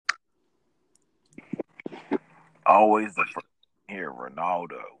Always the first here,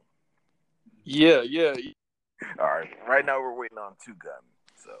 Ronaldo. Yeah. All right. Right now we're waiting on Two Gun.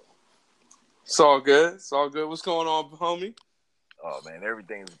 So. It's all good. It's all good. What's going on, homie? Oh man,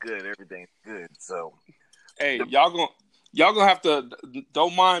 everything's good. Everything's good. So. Hey, y'all gonna have to.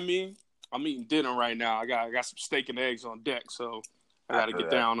 Don't mind me. I'm eating dinner right now. I got some steak and eggs on deck, so I gotta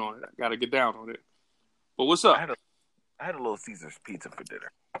get down on it. But what's up? I had a little Caesar's pizza for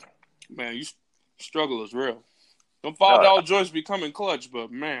dinner. Man, you struggle is real. Them $5 joints be coming clutch,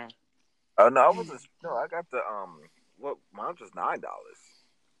 but man. Oh no, I wasn't. No, I got the mine's was $9.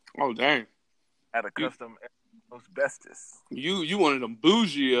 Oh dang. At a custom asbestos. You one of them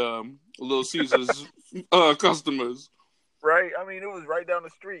bougie Little Caesars customers. Right? I mean, it was right down the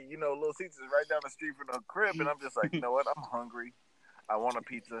street. You know, Little Caesars right down the street from the crib, and I'm just like, you know what? I'm hungry. I want a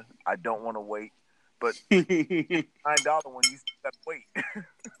pizza. I don't want to wait. But $9 when you got to wait.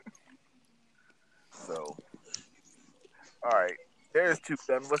 So, all right. There's Two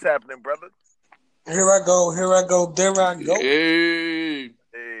Gun. What's happening, brother? Here I go. There I go. Hey,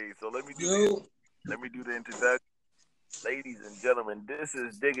 so let me do the introduction. Ladies and gentlemen, this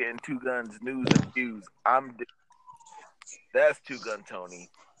is Digger and Two Guns News and Views. That's Two Gun Tony.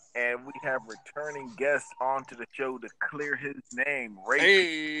 And we have returning guests onto the show to clear his name, Ray.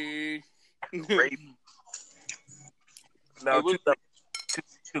 Hey. Ray. Now, Two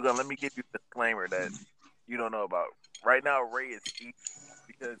Gun, let me give you a disclaimer that you don't know about. Right now, Ray is eating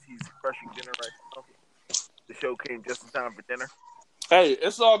because he's crushing dinner right now. The show came just in time for dinner. Hey,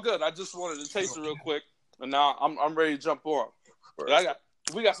 it's all good. I just wanted to taste it real quick, and now I'm ready to jump on.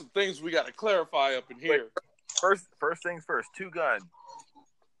 We got some things we got to clarify up in here. First things first. Two Gun.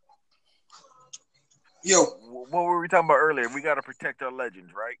 Yo, what were we talking about earlier? We got to protect our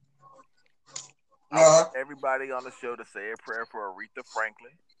legends, right? I want everybody on the show to say a prayer for Aretha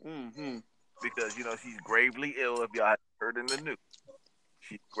Franklin. Mm-hmm. Because, you know, she's gravely ill, if y'all haven't heard in the news.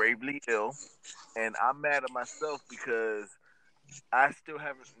 She's gravely ill. And I'm mad at myself because I still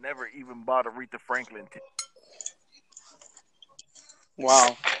never even bought Aretha Franklin ticket.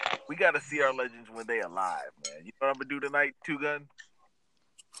 Wow. We got to see our legends when they alive, man. You know what I'm going to do tonight, Two Gun?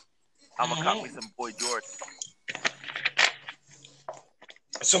 I'm going to cop me some Boy George.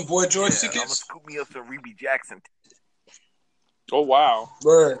 Some Boy George tickets? I'm going to scoop me up some Rebe Jackson tickets. Oh, wow.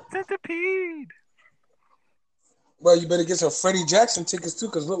 Word. Centipede. Well, you better get some Freddie Jackson tickets, too,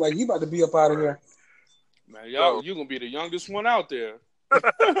 because look like he about to be up out of here. Man, y'all, you going to be the youngest one out there.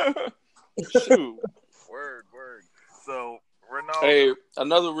 Shoot. Word. So, Ronaldo. Hey,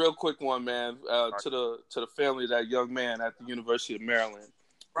 another real quick one, man, to the family of that young man at the University of Maryland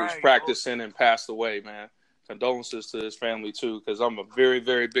who's practicing and passed away, man. Condolences to his family, too, because I'm a very,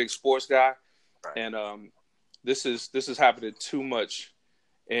 very big sports guy. Right. And this is happening too much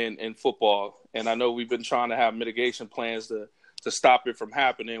in football. And I know we've been trying to have mitigation plans to stop it from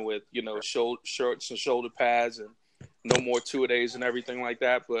happening with, you know, shirts and shoulder pads and no more two-a-days and everything like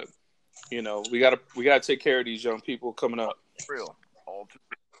that. But, you know, we gotta take care of these young people coming up. Real.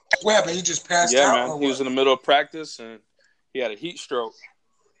 What happened? He just passed out? Yeah, man. He was in the middle of practice and he had a heat stroke.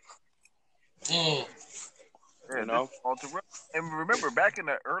 You know? And remember, back in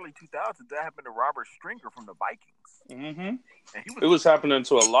the early 2000s, that happened to Robert Stringer from the Vikings. Mm-hmm. And it was happening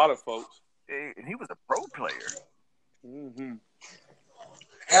to a lot of folks. And he was a pro player. Mm-hmm.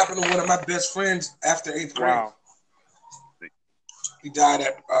 Happened to one of my best friends after 8th grade. Wow. He died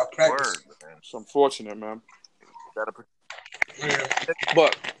at practice. It's unfortunate, man.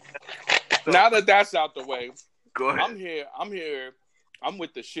 But now that that's out the way, go ahead. I'm here. I'm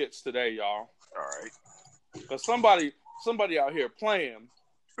with the shits today, y'all. All right. Because somebody out here playing,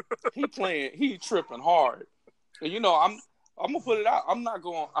 he tripping hard. And you know, I'm gonna put it out. I'm not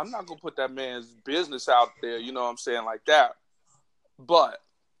gonna put that man's business out there, you know what I'm saying, like that. But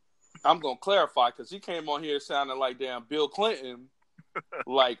I'm gonna clarify because he came on here sounding like damn Bill Clinton,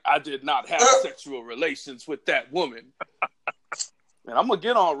 like I did not have sexual relations with that woman. And I'm gonna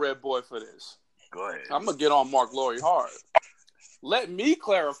get on Red Boy for this. Go ahead. I'm gonna get on Mark Laurie hard. Let me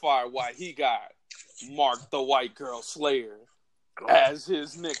clarify why he got Mark the White Girl Slayer as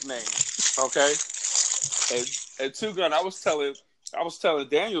his nickname. Okay? And Two Gun, I was telling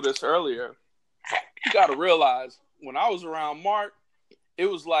Daniel this earlier. You gotta realize when I was around Mark, it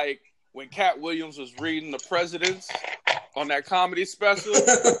was like when Cat Williams was reading The Presidents on that comedy special.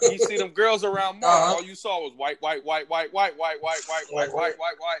 You see them girls around Mark, all you saw was white.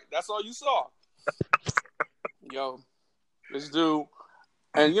 That's all you saw. Yo, this dude,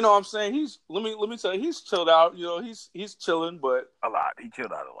 and you know what I'm saying, let me tell you, he's chilled out. You know, he's chilling, but a lot. He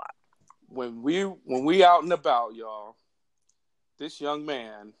chilled out a lot. When we out and about, y'all, this young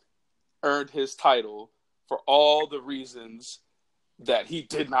man earned his title for all the reasons that he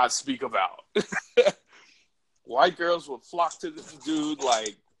did not speak about. White girls would flock to this dude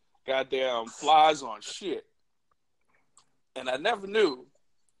like goddamn flies on shit. And I never knew,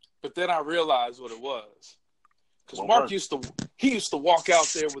 but then I realized what it was. Because Mark used to walk out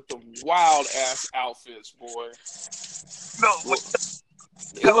there with the wild ass outfits, boy. No,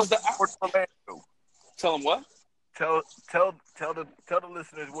 it was the Orlando. Tell him what? Tell the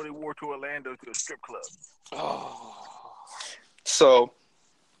listeners what he wore to Orlando to a strip club. Oh. So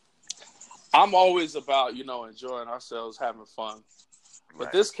I'm always about, enjoying ourselves, having fun. But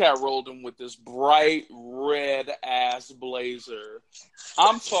Right. this cat rolled him with this bright red ass blazer.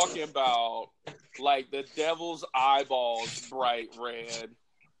 I'm talking about like the devil's eyeballs, bright red.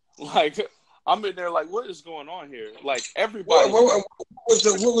 Like I'm in there, like, what is going on here? Like everybody. What was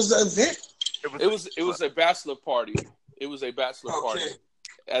the event? It was a bachelor party. It was a bachelor party.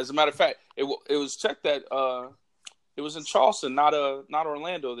 As a matter of fact, it was checked that it was in Charleston, not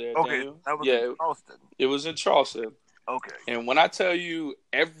Orlando. There, okay, Daniel. that was in Charleston. It was in Charleston. Okay. And when I tell you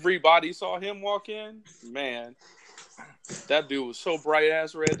everybody saw him walk in, man, that dude was so bright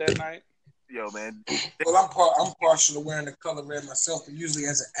ass red that night. Yo, man. Well, I'm partial to wearing the color red myself, but usually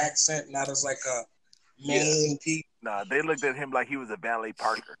as an accent, not as like a main piece. Nah, they looked at him like he was a ballet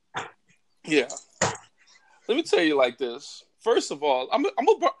Parker. Yeah. Let me tell you like this. First of all, I'm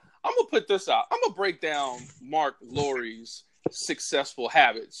gonna put this out. I'm gonna break down Mark Lowry's successful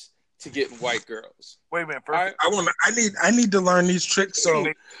habits to getting white girls. Wait a minute. First, I need to learn these tricks. So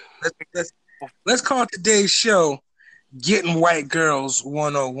let's call today's show "Getting White Girls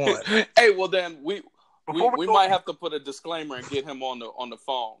 101." Hey, well then we might have to put a disclaimer and get him on the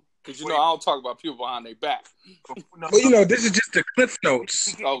phone because I don't talk about people behind their back. Well, this is just the cliff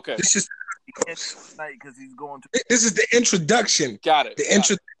notes. Okay. This is tonight because he's going to. This is the introduction. Got it. The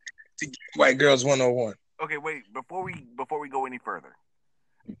introduction to Getting White Girls 101. Okay, wait. Before we go any further,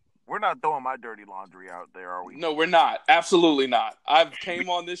 we're not throwing my dirty laundry out there, are we? No, we're not. Absolutely not. I've came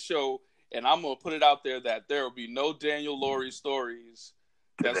on this show, and I'm going to put it out there that there will be no Daniel Lowry stories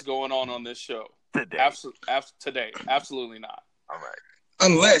that's going on this show. Today. Today. Absolutely not. All right.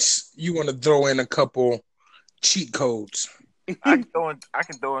 Unless you want to throw in a couple cheat codes. I can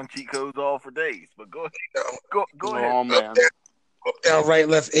throw in cheat codes all for days, but go ahead. Go ahead. Oh, man. Up, down, right,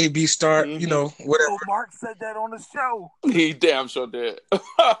 left, A, B, start, whatever. Oh, Mark said that on the show. He damn sure did.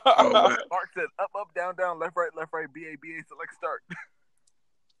 Mark said up, down, left, right, B, A, select, start.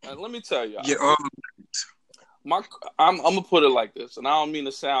 And let me tell you. Get all I'm going to put it like this, and I don't mean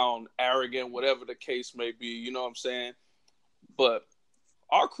to sound arrogant, whatever the case may be, you know what I'm saying? But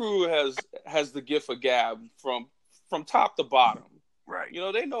our crew has the gift of gab from top to bottom. Right.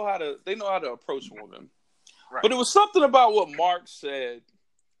 They know how to approach women. Right. But it was something about what Mark said.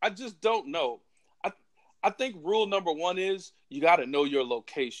 I just don't know. I think rule number one is you got to know your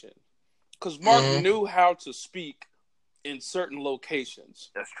location. Because Mark knew how to speak in certain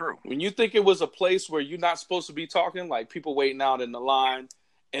locations. That's true. When you think it was a place where you're not supposed to be talking, like people waiting out in the line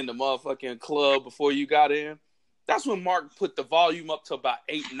in the motherfucking club before you got in, that's when Mark put the volume up to about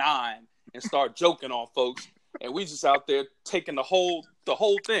 8, 9 and start joking on folks. And we just out there taking the whole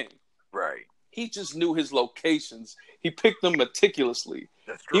thing. Right. He just knew his locations. He picked them meticulously.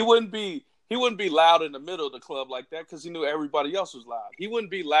 That's true. He wouldn't be loud in the middle of the club like that because he knew everybody else was loud. He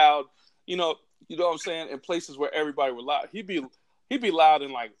wouldn't be loud, you know what I'm saying, in places where everybody were loud. He'd be loud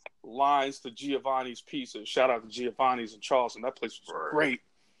in like lines to Giovanni's Pizza. Shout out to Giovanni's in Charleston. That place was great.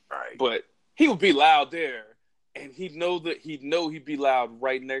 Right. But he would be loud there, and he'd know he'd be loud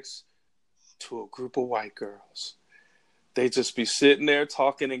right next to a group of white girls. They'd just be sitting there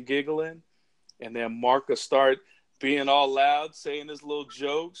talking and giggling. And then Mark would start being all loud, saying his little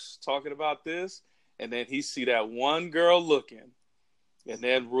jokes, talking about this. And then he see that one girl looking. And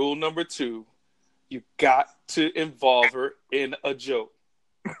then rule number 2, you got to involve her in a joke.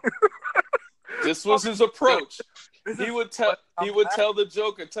 This was his approach. He would tell the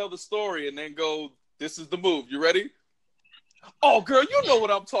joke and tell the story and then go, this is the move. You ready? Oh, girl, you know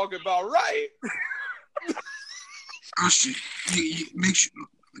what I'm talking about, right? Oh shit! Make sure.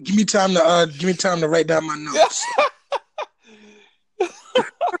 Give me time to write down my notes.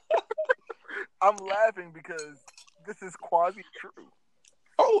 I'm laughing because this is quasi true.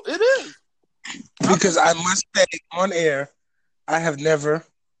 Oh, it is. Because I must say, on air, I have never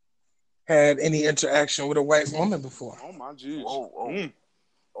had any interaction with a white woman before. Oh my jeez.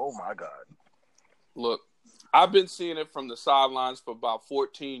 Oh my God. Look, I've been seeing it from the sidelines for about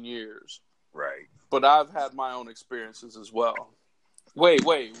 14 years. Right. But I've had my own experiences as well. Way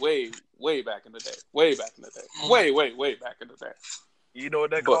back in the day. Way back in the day. You know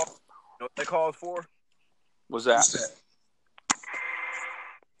what that calls for? What's that?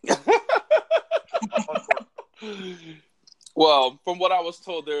 Well, from what I was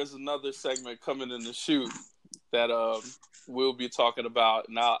told, there is another segment coming in the shoot that we'll be talking about,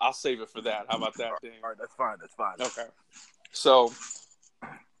 and I'll save it for that. How about that, Dane? All right, that's fine. Okay. So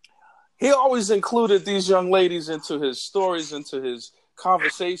he always included these young ladies into his stories, into his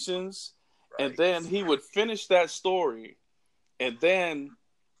conversations, and then he would finish that story, and then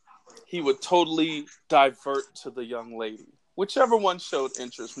he would totally divert to the young lady, whichever one showed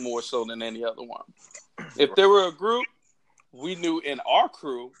interest more so than any other one. If there were a group, we knew in our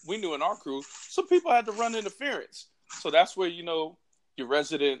crew, some people had to run interference. So that's where, your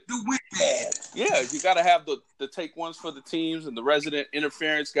resident... The whip. Yeah, you got to have the take ones for the teams and the resident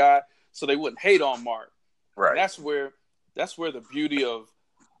interference guy so they wouldn't hate on Mark. Right. And that's where the beauty of...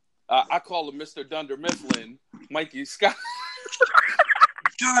 I call him Mr. Dunder Mifflin, Mikey Scott.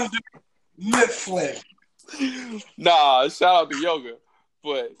 Dunder Mifflin. Nah, shout out to Yoga.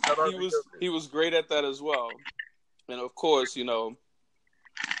 But he was great at that as well. And of course, it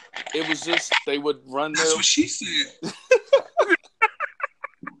was just they would run That's what she said.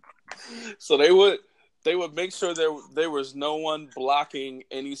 So they would make sure there was no one blocking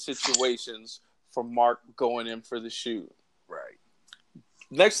any situations from Mark going in for the shoot. Right.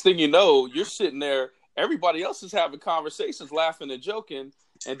 Next thing you know, you're sitting there, everybody else is having conversations, laughing and joking,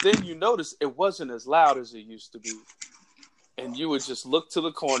 and then you notice it wasn't as loud as it used to be. And you would just look to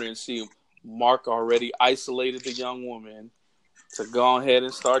the corner and see Mark already isolated the young woman to go ahead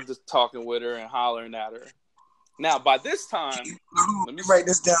and start talking with her and hollering at her. Now, by this time, let me write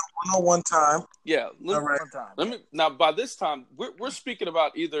this down one time. Yeah, Right. Now, by this time, we're speaking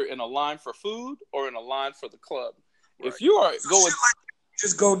about either in a line for food or in a line for the club. Right. If you are going,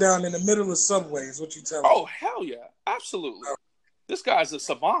 just go down in the middle of Subway is what you tell me. Oh hell yeah, absolutely! This guy's a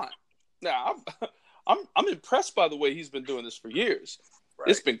savant. Now, I'm impressed by the way he's been doing this for years. Right.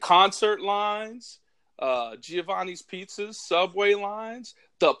 It's been concert lines, Giovanni's Pizzas, Subway lines,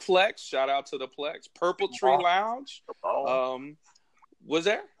 the Plex. Shout out to the Plex, Purple Tree Lounge. Was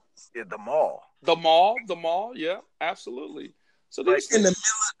there? Yeah, the mall. The mall. Yeah, absolutely. So this in the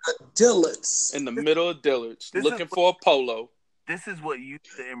middle of Dillard's. In the middle of Dillard's, looking for a polo. This is what used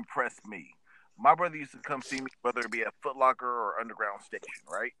to impress me. My brother used to come see me, whether it be at Foot Locker or Underground Station,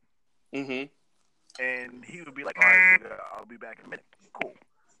 right? Mm-hmm. And he would be like, all right, I'll be back in a minute. Cool.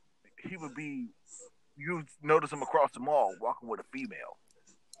 He would be, you'd notice him across the mall walking with a female.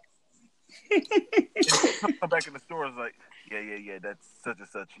 And come back in the store, it's like, yeah, that's such and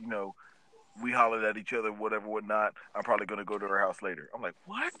such. We hollered at each other, whatever, whatnot. I'm probably going to go to her house later. I'm like,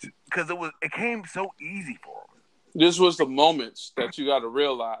 what? Because it came so easy for him. This was the moments that you got to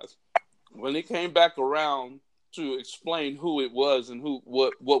realize. When he came back around to explain who it was and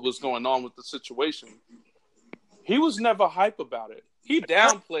what was going on with the situation, he was never hype about it. He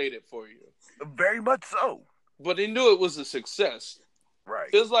downplayed it for you. Very much so. But he knew it was a success. Right.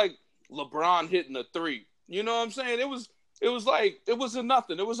 It was like LeBron hitting a three. You know what I'm saying? It was like, it was a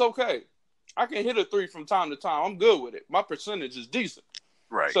nothing. It was okay. I can hit a three from time to time. I'm good with it. My percentage is decent.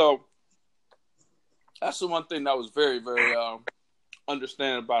 Right. So that's the one thing that was very, very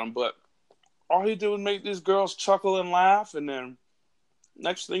understanding about him. But all he did was make these girls chuckle and laugh. And then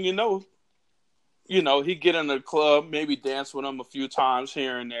next thing you know, he'd get in the club, maybe dance with them a few times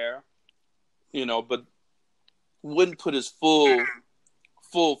here and there, but wouldn't put his full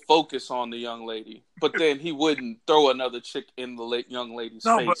focus on the young lady. But then he wouldn't throw another chick in the young lady's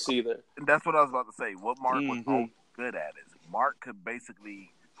face either. That's what I was about to say. What Mark was always good at is Mark could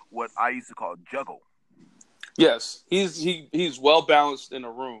basically what I used to call juggle. Yes, he's well balanced in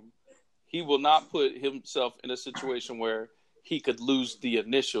a room. He will not put himself in a situation where he could lose the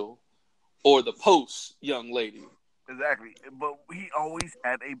initial or the post young lady. Exactly, but he always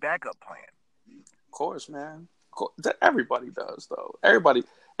had a backup plan. Of course, man. Everybody does, though. Everybody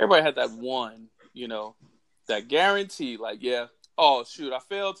had that one, that guarantee. Like, yeah, oh shoot, I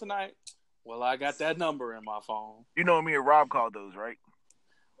failed tonight. Well, I got that number in my phone. You know, me and Rob called those, right?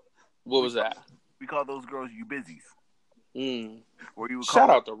 What was that? We call those girls you busies. Where you would shout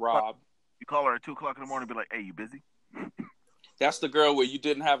out to Rob. You call her at 2:00 in the morning and be like, hey, you busy? That's the girl where you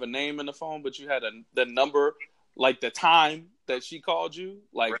didn't have a name in the phone, but you had the number, like the time that she called you.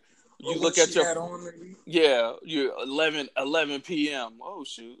 Like, you look at your... Yeah, you 11 p.m. Oh,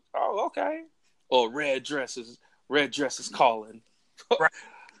 shoot. Oh, okay. Or red dresses calling. Right.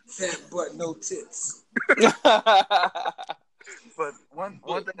 Fat butt, no tits. But one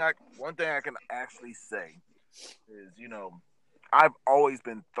thing I can actually say is, I've always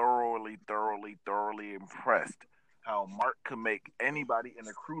been thoroughly impressed how Mark could make anybody in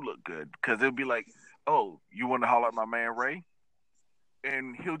the crew look good because it'd be like, "Oh, you want to holler at my man Ray?"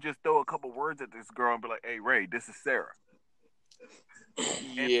 And he'll just throw a couple words at this girl and be like, "Hey Ray, this is Sarah."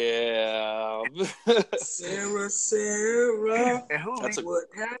 Yeah. Sarah. And who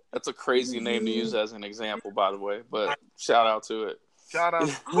that's a crazy name to use as an example, by the way. But shout out to it. Shout out.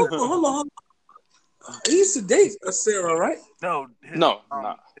 Hold on. He used to date a Sarah, right? No.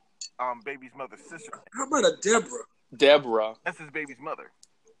 Baby's mother's sister. How about a Deborah? Deborah. That's his baby's mother.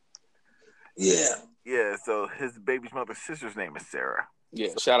 Yeah. Yeah, so his baby's mother's sister's name is Sarah.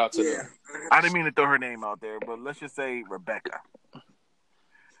 Yeah, shout out to them. I didn't mean to throw her name out there, but let's just say Rebecca.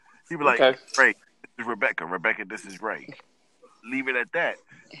 He'd be like, Okay. Ray, this is Rebecca. Rebecca, this is Ray. Leave it at that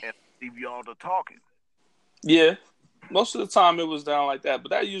and leave y'all to talking. Yeah. Most of the time it was down like that,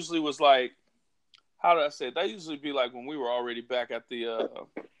 but that usually was like, how did I say it? That usually be like when we were already back at the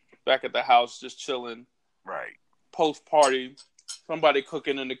house, just chilling. Right. Post party, somebody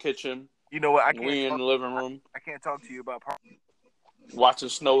cooking in the kitchen. You know what? We in the living room. I can't talk to you about watching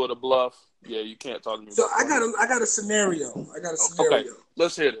Snow at the Bluff. Yeah, you can't talk to me. So I got a scenario. Okay,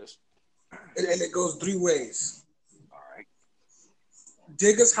 let's hear this. And it goes three ways. All right.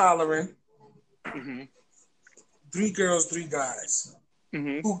 Diggers hollering. Mm-hmm. 3 girls, 3 guys.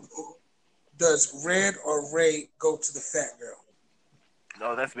 Mm-hmm. Who does Red or Ray go to the fat girl?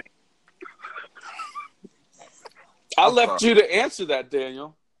 No, that's me. I left you to answer that,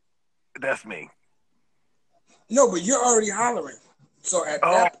 Daniel. That's me. No, but you're already hollering. So at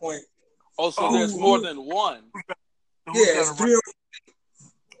that point. So there's more than one. Yeah, it's 3.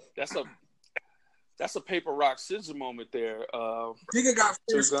 That's a paper rock scissors moment there. Digger got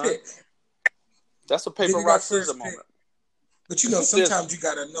first pick. That's a paper rock scissors moment. But sometimes you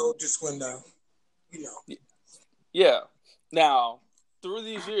gotta know just when Yeah. Now, through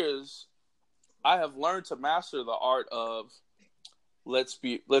these years, I have learned to master the art of let's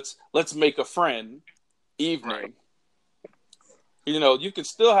make a friend evening. Right. You can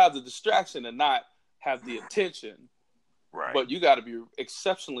still have the distraction and not have the attention. Right. But you got to be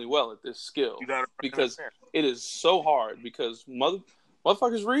exceptionally well at this skill because it is so hard because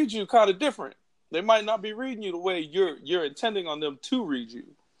motherfuckers read you kind of different. They might not be reading you the way you're intending on them to read you.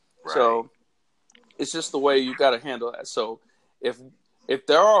 Right. So it's just the way you got to handle that. So if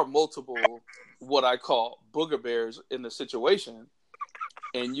there are multiple what I call booger bears in the situation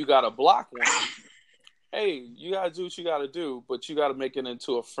and you got to block one, hey, you got to do what you got to do, but you got to make it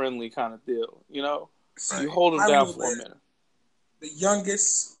into a friendly kind of deal, Right. You hold them down for a minute. The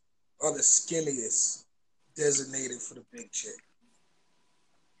youngest or the skinniest designated for the big chick?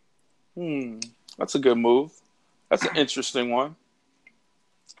 That's a good move. That's an interesting one.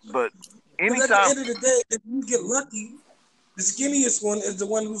 But anytime, at the end of the day, if you get lucky, the skinniest one is the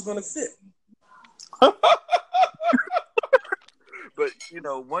one who's going to fit. But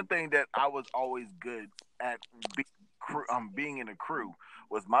one thing that I was always good at being in a crew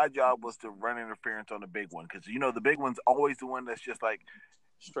was my job was to run interference on the big one because the big one's always the one that's just like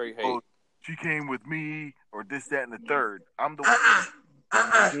straight hate. Oh, she came with me or this, that, and the third. I'm the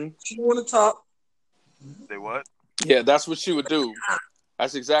one. She want to talk. Say what? Yeah, that's what she would do.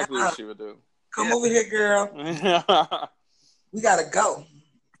 That's exactly what she would do. Come over here, girl. We gotta go.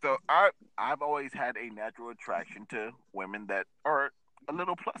 So I've always had a natural attraction to women that are a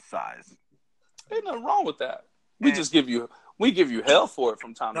little plus size. Ain't nothing wrong with that. We give you hell for it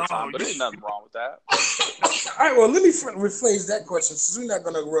from time to time, but ain't nothing wrong with that. All right, well, let me rephrase that question since we're not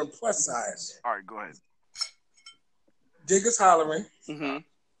gonna run plus size. All right, go ahead. Digger's hollering.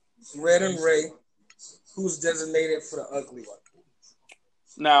 Mm-hmm. Red and Ray. Who's designated for the ugly one?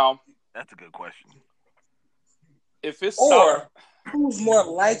 Now, that's a good question. If it's who's more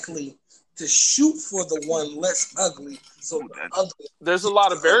likely to shoot for the one less ugly? There's a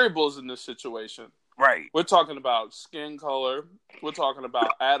lot of variables in this situation. Right. We're talking about skin color. We're talking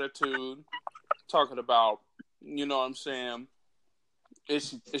about attitude. Talking about, you know what I'm saying?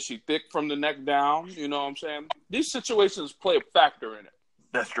 Is she thick from the neck down? You know what I'm saying? These situations play a factor in it.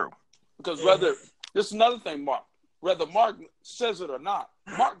 That's true. Because this is another thing, Mark. Whether Mark says it or not,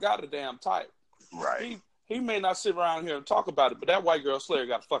 Mark got a damn type. Right. He may not sit around here and talk about it, but that white girl Slayer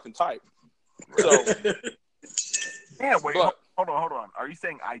got a fucking type. So, yeah, wait, hold on. Are you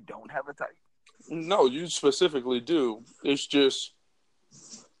saying I don't have a type? No, you specifically do. It's just,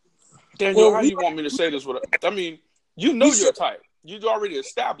 Daniel, how do you want me to say this? You're a type. You already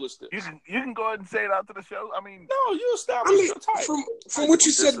established this. You can go ahead and say it out to the show. No, you established your type. From what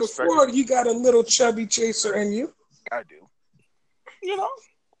you said before, you got a little chubby chaser in you. I do.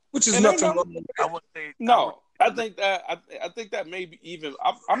 Which is nothing wrong with that. I would say I think that maybe even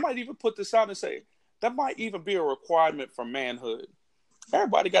I might even put this out and say that might even be a requirement for manhood.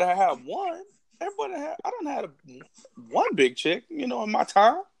 Everybody gotta have one. I don't have one big chick, in my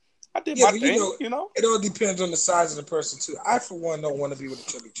time. I did my thing, It all depends on the size of the person too. I, for one, don't want to be with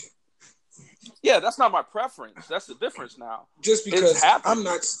a chubby chick. Yeah, that's not my preference. That's the difference now. Just because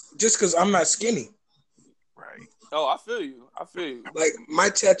I'm not skinny. Right. Oh, I feel you. Like, my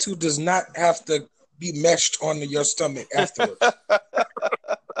tattoo does not have to be meshed onto your stomach afterwards.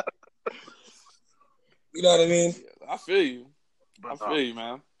 You know what I mean? I feel you.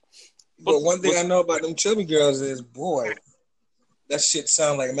 Man. But one thing I know about them chubby girls is, boy, that shit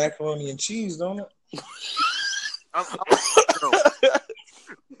sound like macaroni and cheese, don't it?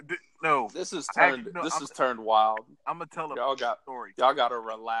 No. This is turned wild. I'm gonna tell a story. Y'all gotta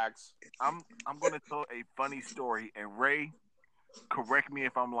relax. I'm gonna tell a funny story, and Ray, correct me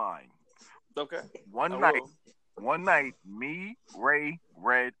if I'm lying. Okay. One night, me, Ray,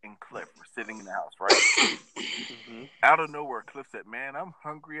 Red, and Cliff were sitting in the house, right? Mm-hmm. Out of nowhere, Cliff said, "Man, I'm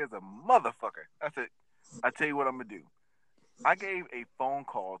hungry as a motherfucker." I said, "I tell you what I'm gonna do." I gave a phone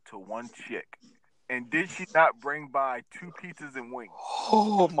call to one chick, and did she not bring by 2 pizzas and wings?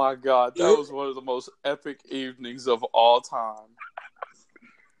 Oh my God, that was one of the most epic evenings of all time.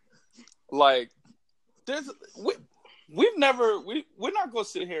 Like, we're not gonna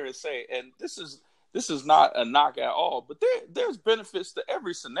sit here and say, and this is not a knock at all, but there's benefits to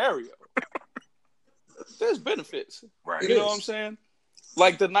every scenario. There's benefits. Right. You know what I'm saying?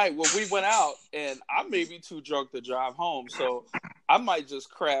 Like the night when we went out, and I may be too drunk to drive home, so I might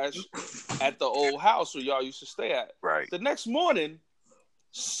just crash at the old house where y'all used to stay at. Right. The next morning,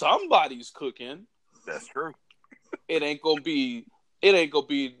 somebody's cooking. That's true. It ain't gonna be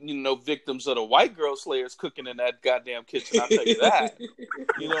victims of the white girl slayers cooking in that goddamn kitchen. I'll tell you that.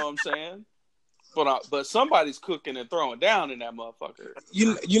 You know what I'm saying? But somebody's cooking and throwing down in that motherfucker.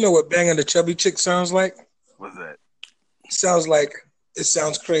 You know what banging the chubby chick sounds like? What's that? It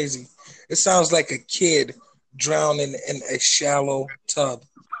sounds crazy. It sounds like a kid drowning in a shallow tub.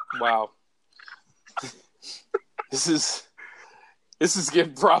 Wow. This is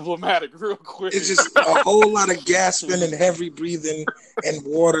getting problematic real quick. It's just a whole lot of gasping and heavy breathing and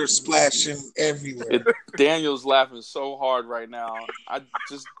water splashing everywhere. Daniel's laughing so hard right now. I'm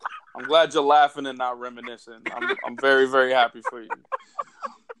glad you're laughing and not reminiscing. I'm very, very happy for you.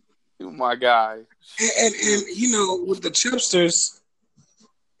 You my guy. And with the chipsters,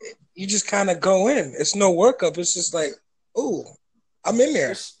 you just kind of go in. It's no workup. It's just like, ooh, I'm in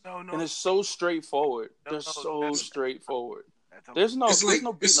there. And it's so straightforward. They're so straightforward. There's no beating around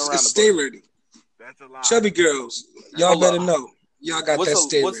the bush. Stay ready. That's a lie. Chubby girls, y'all better know. Y'all got that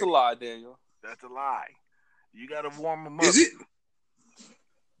stay ready. What's a lie, Daniel? That's a lie. You got to warm them up. Is it?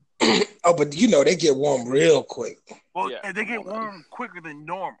 Oh, but they get warm real quick. Well, they get warm quicker than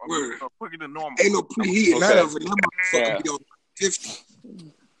normal. Quicker than normal. Ain't no preheat. None of it. That motherfucker be on 50.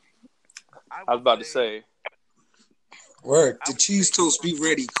 I was about to say. Word. The cheese toast be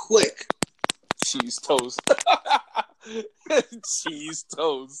ready quick. Cheese toast. Cheese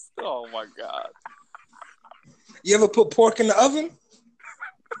toast. Oh, my God. You ever put pork in the oven?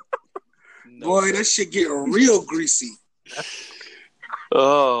 No. Boy, that shit get real greasy.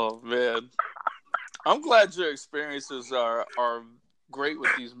 Oh, man. I'm glad your experiences are great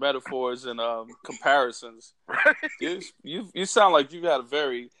with these metaphors and comparisons. You sound like you've had a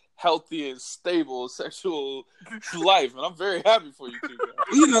very healthy and stable sexual life, and I'm very happy for you too.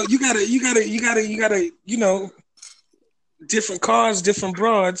 You gotta, different cars, different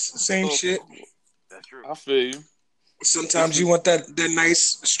broads, same shit. That's true. I feel you. Sometimes you want that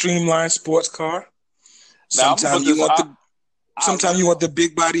nice streamlined sports car. Sometimes you want you want the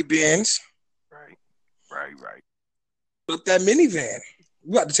big body Benz. Right. But that minivan,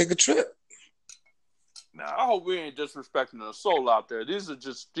 we got to take a trip. Nah. I hope we ain't disrespecting the soul out there. These are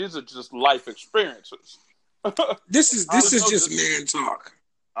just life experiences. This is just man talk.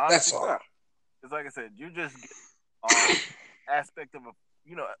 That's all. It's like I said, you just aspect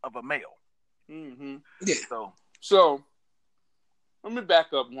of a male. Mm-hmm. Yeah. So let me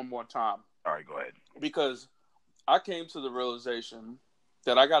back up one more time. All right, go ahead. Because I came to the realization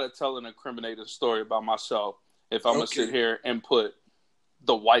that I got to tell an incriminating story about myself if I'm going to sit here and put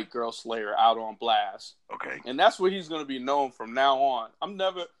the white girl slayer out on blast. Okay. And that's what he's going to be known from now on.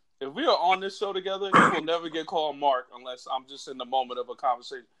 If we are on this show together, he will never get called Mark unless I'm just in the moment of a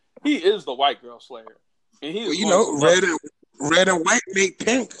conversation. He is the white girl slayer. And red and white make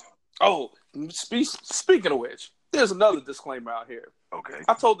pink. Oh, speaking of which, there's another disclaimer out here. Okay.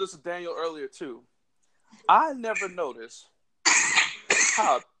 I told this to Daniel earlier too. I never noticed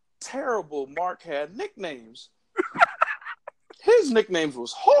how terrible Mark had nicknames. His nicknames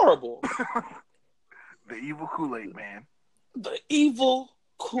was horrible. The evil Kool-Aid man. The evil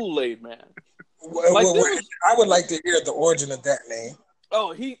Kool-Aid man. I would like to hear the origin of that name.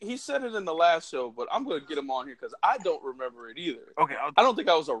 Oh, he said it in the last show, but I'm going to get him on here because I don't remember it either. Okay. I don't think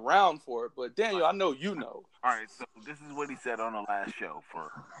I was around for it, but Daniel, I know you know. All right, so this is what he said on the last show.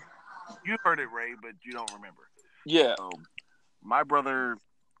 You heard it, Ray, but you don't remember. Yeah. My brother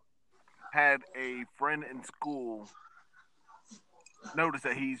had a friend in school notice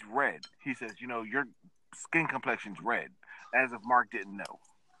that he's red. He says, your skin complexion's red, as if Mark didn't know.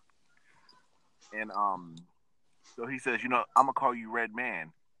 And so he says, I'm going to call you Red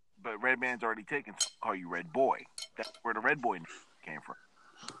Man, but Red Man's already taken, so I'll call you Red Boy. That's where the Red Boy came from.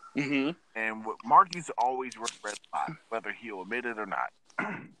 Mm-hmm. And Mark used to always wear red a lot, whether he'll admit it or not.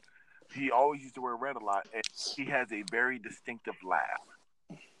 He always used to wear red a lot, and he has a very distinctive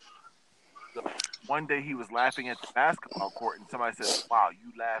laugh. So one day he was laughing at the basketball court, and somebody said, "Wow,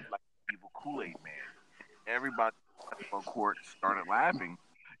 you laugh like the evil Kool-Aid man." Everybody at the basketball court started laughing,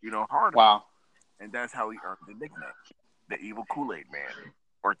 harder. Wow. And that's how he earned the nickname, the evil Kool-Aid man,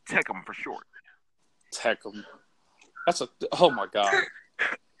 or Tecum for short. Tecum. Oh my God.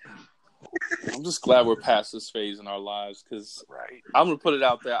 I'm just glad we're past this phase in our lives because I'm going to put it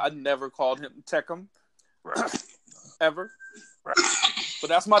out there. I never called him Tecum. Right. Ever. Right. But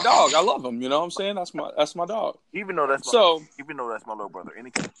that's my dog. I love him. You know what I'm saying? That's my dog. Even though that's my little brother,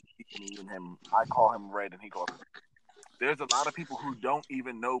 anytime me and him, I call him Red and he calls me Red. There's a lot of people who don't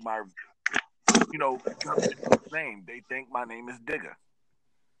even know my name. They think my name is Digger.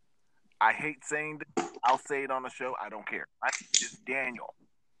 I hate saying this. I'll say it on the show. I don't care. It's Daniel.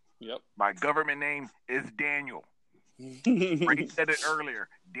 Yep. My government name is Daniel. Ray said it earlier.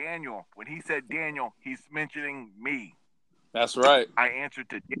 Daniel. When he said Daniel, he's mentioning me. That's right. I answered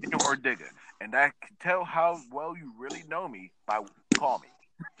to Daniel or Digger. And I can tell how well you really know me by what you call me.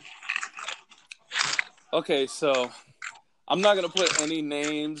 Okay, so I'm not going to put any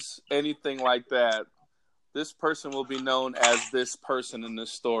names, anything like that. This person will be known as this person in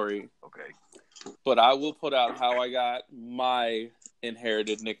this story. Okay. But I will put out how I got my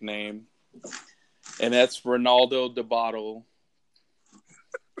inherited nickname. And that's Ronaldo de Bottle.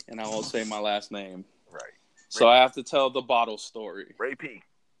 And I won't say my last name. Right. So I have to tell the bottle story. Ray P.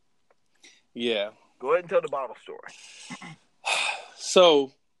 Yeah. Go ahead and tell the bottle story.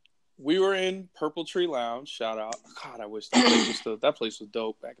 So we were in Purple Tree Lounge. Shout out. God, I wish that place was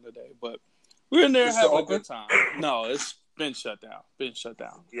dope back in the day. But we were in there having a good time. No, it's been shut down.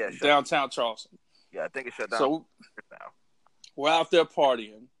 Yeah, downtown Charleston. Yeah, I think it's shut down. So we're out there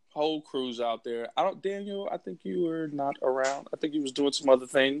partying. Whole crew's out there. Daniel, I think you were not around. I think you was doing some other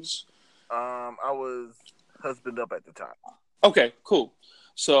things. I was husband up at the time. Okay, cool.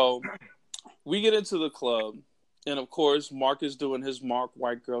 So we get into the club, and of course, Mark is doing his Mark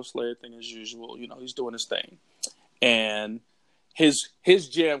White Girl Slayer thing as usual. He's doing his thing, and his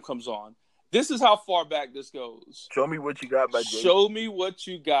jam comes on. This is how far back this goes. Show Me What You Got by Jay-Z. Show Me What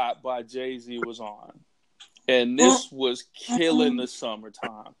You Got by Jay-Z was on. And this was killing the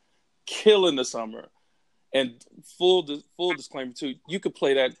summertime. Killing the summer. And full disclaimer too, you could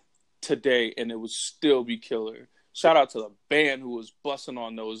play that today and it would still be killer. Shout out to the band who was busting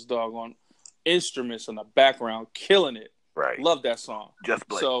on those doggone instruments in the background, killing it. Right. Love that song. Just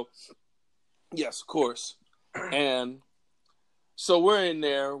Blake. So, yes, of course. And so we're in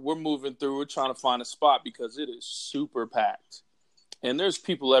there, we're moving through, we're trying to find a spot because it is super packed. And there's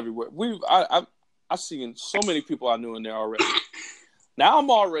people everywhere. I've seen so many people I knew in there already. Now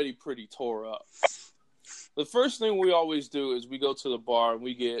I'm already pretty tore up. The first thing we always do is we go to the bar and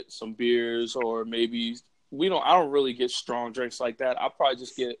we get some beers, or maybe I don't really get strong drinks like that. I'll probably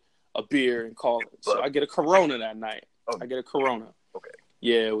just get a beer and call it. So I get a Corona that night. I get a Corona. Okay.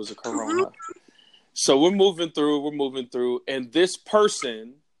 Yeah, it was a Corona. So we're moving through, and this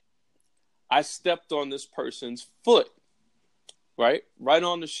person, I stepped on this person's foot, right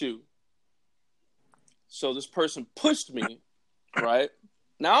on the shoe. So this person pushed me, right?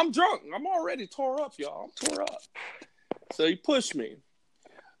 Now I'm drunk. I'm already tore up, y'all. I'm tore up. So he pushed me.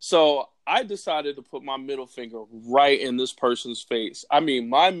 So I decided to put my middle finger right in this person's face. I mean,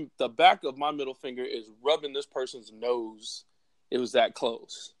 the back of my middle finger is rubbing this person's nose. It was that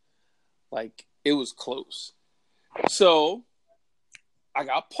close. Like, it was close. So I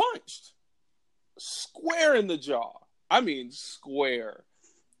got punched. Square in the jaw. I mean, square.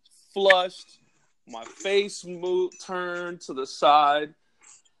 Flushed. My face turned to the side.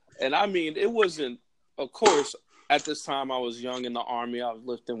 And I mean, it wasn't, of course, at this time I was young in the Army. I was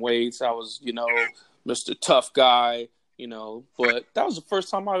lifting weights. I was, Mr. Tough Guy, But that was the first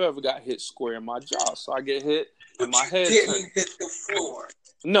time I ever got hit square in my jaw. So I get hit and my head didn't hit the floor.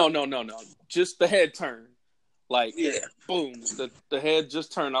 No. Just the head turn. Like, boom, the head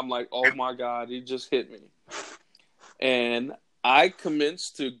just turned. I'm like, oh my God, he just hit me. And I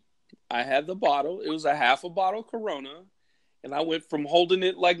had the bottle. It was a half a bottle Corona. And I went from holding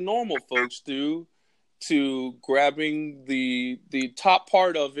it like normal folks do to grabbing the top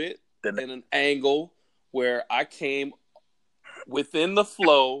part of it in an angle where I came within the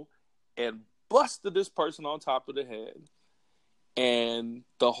flow and busted this person on top of the head. And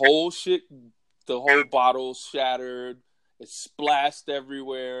the whole bottle shattered. It splashed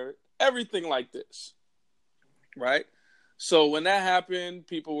everywhere. Everything like this. Right? So when that happened,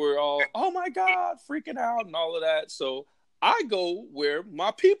 people were all, oh my God, freaking out and all of that. So I go where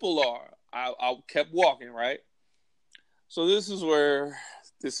my people are. I kept walking, right? So this is where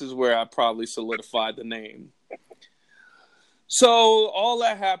I probably solidified the name. So all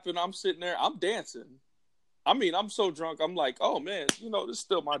that happened, I'm sitting there, I'm dancing. I mean, I'm so drunk, I'm like, oh man, this is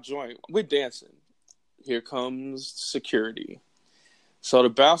still my joint. We're dancing. Here comes security. So the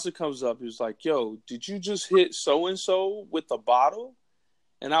bouncer comes up, he's like, yo, did you just hit so-and-so with a bottle?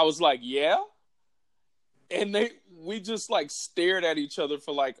 And I was like, yeah. And we just like stared at each other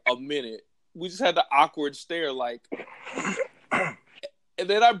for like a minute. We just had the awkward stare, like. And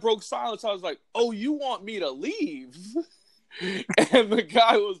then I broke silence. I was like, oh, you want me to leave? And the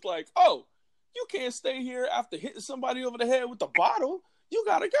guy was like, oh, you can't stay here after hitting somebody over the head with a bottle. You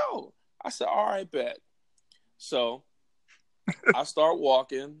got to go. I said, all right, bet. So I start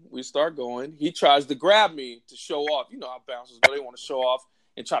walking. We start going. He tries to grab me to show off. You know how bouncers go. They want to show off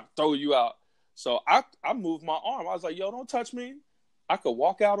and try to throw you out. So I moved my arm. I was like, yo, don't touch me. I could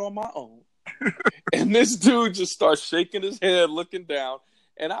walk out on my own. And this dude just starts shaking his head, looking down.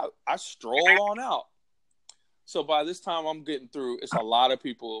 And I stroll on out. So by this time I'm getting through, it's a lot of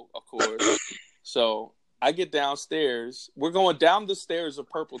people, of course. So I get downstairs. We're going down the stairs of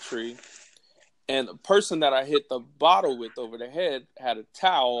Purple Tree. And the person that I hit the bottle with over the head had a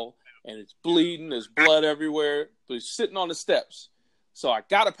towel. And it's bleeding. There's blood everywhere. But he's sitting on the steps. So I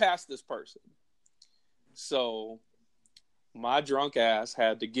got to pass this person. So my drunk ass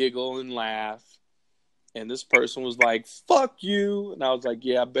had to giggle and laugh. And this person was like, fuck you. And I was like,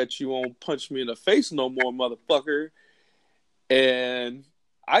 yeah, I bet you won't punch me in the face no more, motherfucker. And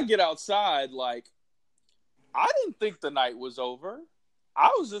I get outside like, I didn't think the night was over.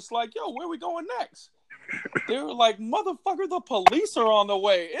 I was just like, yo, where are we going next? They were like, motherfucker, the police are on the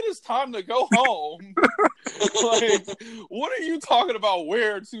way. It is time to go home. Like, what are you talking about?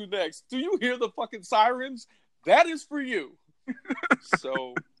 Where to next? Do you hear the fucking sirens? That is for you.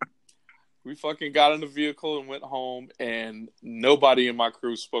 So we fucking got in the vehicle and went home, and nobody in my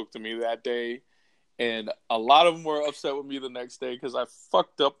crew spoke to me that day. And a lot of them were upset with me the next day because I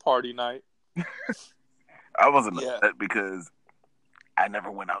fucked up party night. I wasn't upset because I never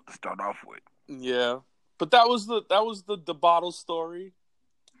went out to start off with. Yeah. But that was the bottle story.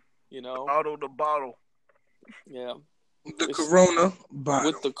 You know? The bottle. Yeah. Corona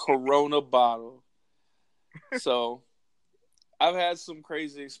bottle. With the Corona bottle. So I've had some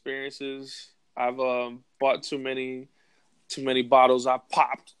crazy experiences. I've bought too many bottles. I've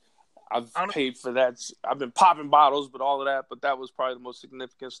popped. I've paid for that. I've been popping bottles, but all of that. But that was probably the most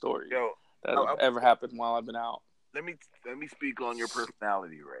significant story that ever happened while I've been out. Let me speak on your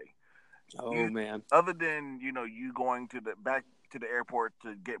personality, Ray. Oh man! Other than you going back to the airport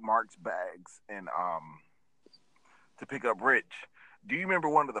to get Mark's bags and to pick up Rich, do you remember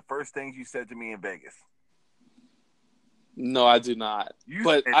one of the first things you said to me in Vegas? No, I do not.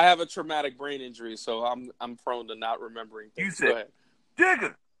 But I have a traumatic brain injury, so I'm prone to not remembering things. You said,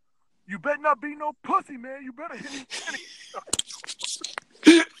 "Digger, you better not be no pussy, man. You better hit me."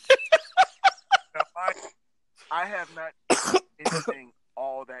 Now, I have not done anything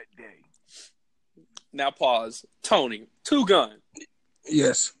all that day. Now pause. Tony, Two Gun.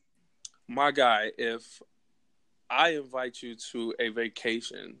 Yes. My guy, if I invite you to a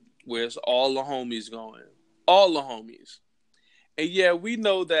vacation where it's all the homies going, all the homies, and yeah, we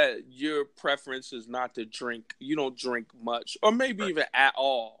know that your preference is not to drink. You don't drink much, or maybe even at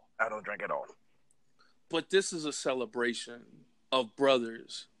all. I don't drink at all. But this is a celebration of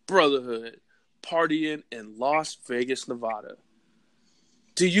brotherhood, partying in Las Vegas, Nevada.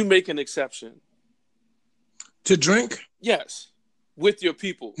 Do you make an exception? To drink? Yes. With your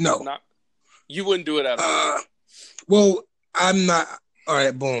people? No. You wouldn't do it at all? Well, I'm not. All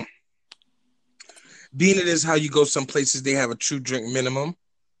right, boom. Being it is how you go some places, they have a true drink minimum.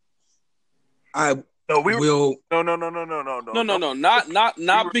 No,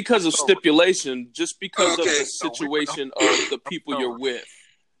 not because of stipulation, just because of the situation of the people you're with.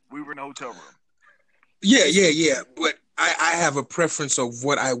 We were in a hotel room. Yeah. But I have a preference of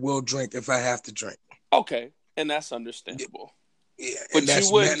what I will drink if I have to drink. Okay, and that's understandable. Yeah, but and that's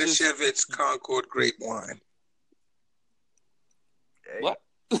you would Manischewitz Concord grape wine. Hey. What?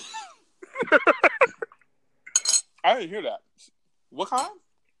 I didn't hear that. What kind?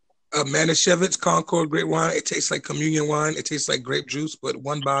 Manischewitz Concord grape wine. It tastes like communion wine. It tastes like grape juice, but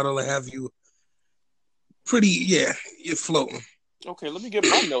one bottle will have you you're floating. Okay, let me get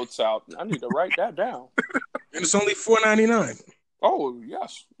my notes out. I need to write that down. And it's only $4.99. Oh,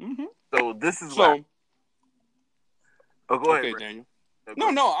 yes. Mm-hmm. So this is why. Oh, go ahead, okay, Ray. Daniel.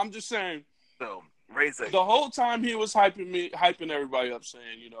 No, I'm just saying. So, Ray said, the whole time he was hyping everybody up, saying,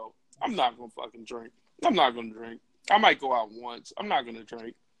 I'm not going to fucking drink. I'm not going to drink. I might go out once. I'm not going to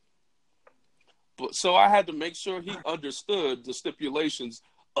drink. But so I had to make sure he understood the stipulations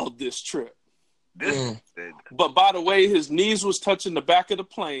of this trip. But by the way, his knees was touching the back of the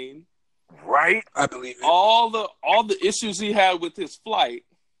plane. Right? I believe it. All the issues he had with his flight.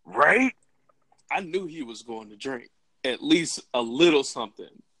 Right? I knew he was going to drink at least a little something.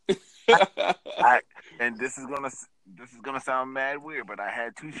 And this is gonna sound mad weird, but I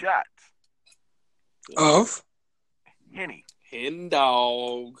had 2 shots of Henny. Hen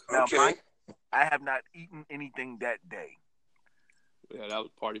dog. Now, okay. I have not eaten anything that day. Yeah, that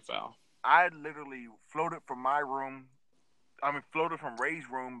was party foul. I literally floated from Ray's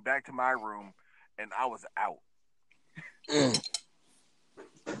room back to my room, and I was out.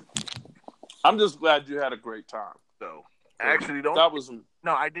 I'm just glad you had a great time. So, actually, No,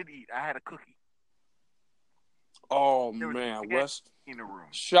 I did eat. I had a cookie. Oh, man. West in the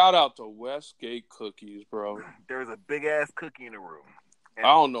room. Shout out to Westgate Cookies, bro. There was a big-ass cookie in the room. And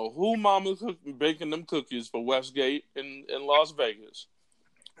I don't know who mama's baking them cookies for Westgate in Las Vegas.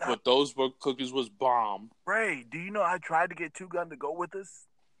 But those cookies was bomb. Ray, do you know I tried to get Two Gun to go with us?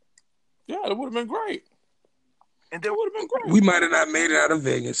 Yeah, it would have been great. And there would have been great. We might have not made it out of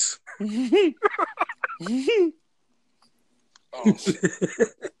Vegas.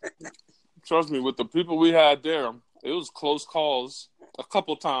 Trust me, with the people we had there, it was close calls a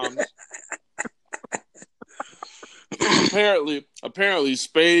couple times. Apparently,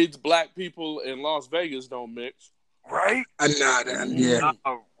 spades, black people in Las Vegas don't mix. Right? Yeah.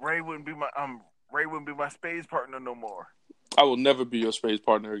 Ray wouldn't be my spades partner no more. I will never be your spades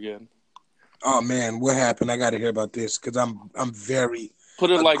partner again. Oh man, what happened? I got to hear about this because I'm very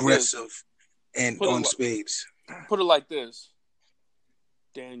aggressive like and on spades. Put it like this: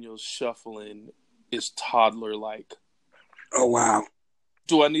 Daniel's shuffling is toddler-like. Oh wow!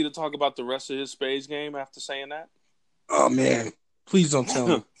 Do I need to talk about the rest of his spades game after saying that? Oh man, please don't tell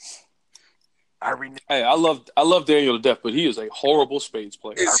me. Hey, I love Daniel to death, but he is a horrible spades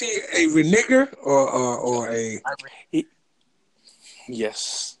player. Is he a renegger or a?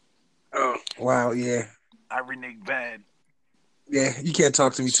 Yes. Oh wow! Yeah. I renege bad. Yeah, you can't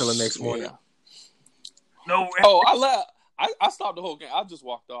talk to me till the next morning. Yeah. No. Oh, I left. I stopped the whole game. I just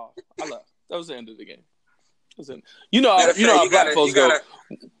walked off. I left. That was the end of the game. How black folks go.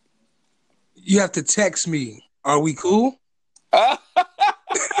 You have to text me. Are we cool?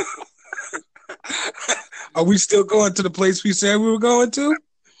 Are we still going to the place we said we were going to?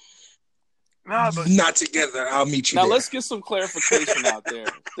 No, but not together. I'll meet you now. there. Let's get some clarification out there.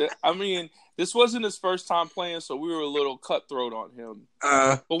 I mean, this wasn't his first time playing, so we were a little cutthroat on him.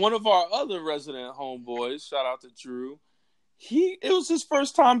 But one of our other resident homeboys, shout out to Drew, it was his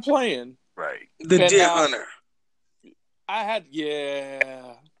first time playing. Right. The Deer Hunter.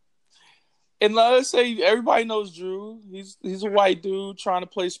 And let's say everybody knows Drew. He's a white dude trying to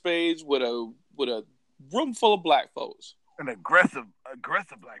play spades with a room full of black folks. An aggressive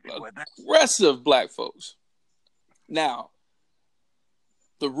black people. Aggressive black folks. Now,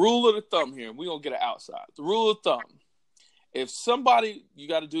 the rule of the thumb here, we're going to get it outside. The rule of thumb. If somebody, you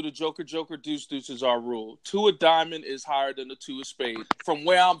got to do the joker, deuce is our rule. 2 of diamond is higher than the 2 of spade. From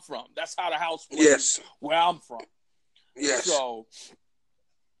where I'm from. That's how the house plays. Yes. Where I'm from. Yes. So,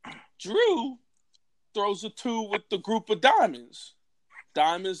 Drew throws a 2 with the group of diamonds.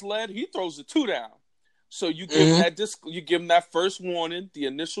 Diamonds led, he throws a 2 down. So you give him that first warning, the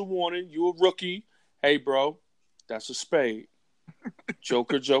initial warning. You a rookie. Hey, bro, that's a spade.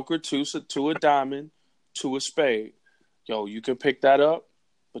 Joker, 2 a diamond, 2 a spade. Yo, you can pick that up,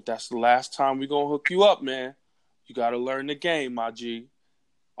 but that's the last time we're going to hook you up, man. You got to learn the game, my G.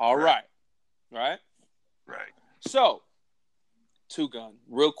 All right. Right? Right. So, Two Gun,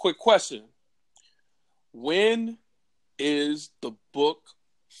 real quick question. When is the book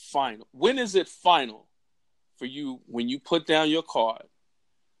final? When is it final for you when you put down your card?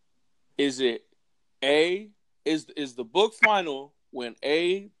 Is it is the book final when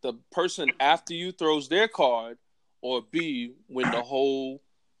the person after you throws their card, or B, when the whole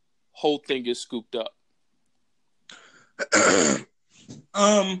thing is scooped up?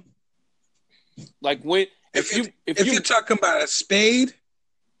 Like when if you're talking about a spade,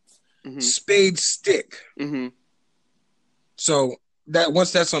 spade stick. Mm-hmm. So that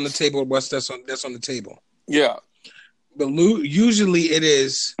once that's on the table, that's on the table. Yeah. But usually it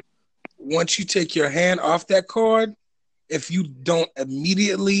is once you take your hand off that card, if you don't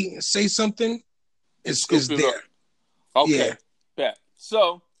immediately say something, it's there. Up. Okay. Yeah. Bet.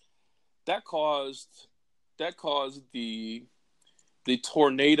 So that caused the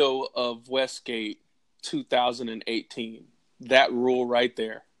tornado of Westgate 2018. That rule right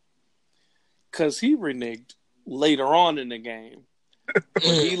there. Because he reneged later on in the game.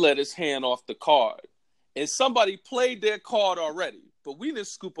 He let his hand off the card. And somebody played their card already. But we didn't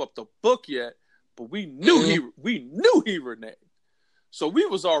scoop up the book yet. But we knew he reneged. So we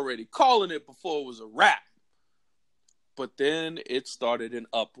was already calling it before it was a wrap. But then it started an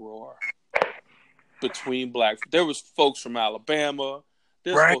uproar between black. There was folks from Alabama.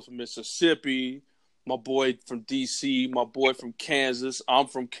 There's folks from Mississippi. My boy from D.C. My boy from Kansas. I'm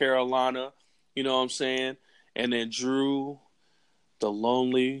from Carolina. You know what I'm saying? And then Drew, the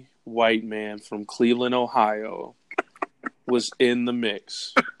lonely white man from Cleveland, Ohio, was in the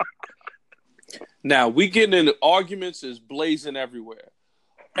mix. Now, we getting into arguments is blazing everywhere.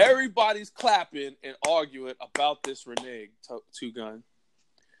 Everybody's clapping and arguing about this renege, Two Gun.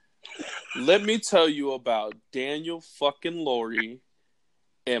 Let me tell you about Daniel fucking Laurie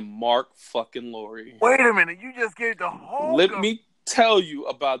and Mark fucking Laurie. Wait a minute, you just gave the whole... Let me tell you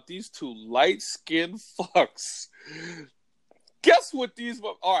about these two light-skinned fucks. Guess what these...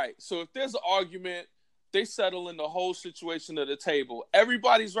 All right, so if there's an argument, they settle in the whole situation at the table.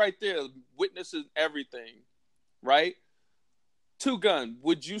 Everybody's right there witnessing everything, right? Two Gun,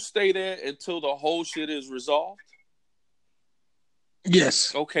 would you stay there until the whole shit is resolved?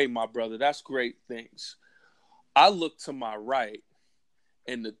 Yes. Okay, my brother, that's great things. I look to my right,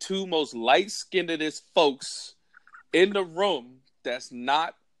 and the two most light-skinnedest folks in the room that's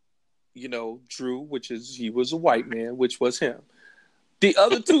not, Drew, he was a white man, which was him. The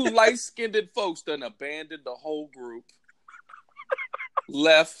other two light-skinned folks done abandoned the whole group,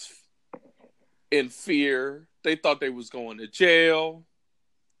 left in fear. They thought they was going to jail.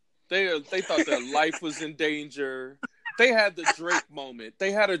 They thought their life was in danger. They had the Drake moment.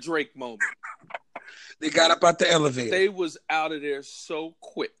 They had a Drake moment. They got up out the elevator. They was out of there so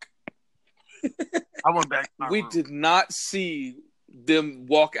quick. I went back to my room. Did not see them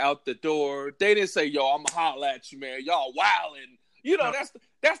walk out the door. They didn't say, "Yo, I'm gonna holler at you, man. Y'all wildin'."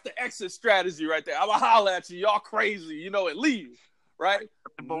 That's the exit strategy right there. I'm gonna holler at you. Y'all crazy, and leave. Right?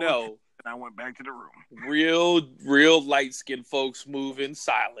 No. And I went back to the room. Real light-skinned folks move in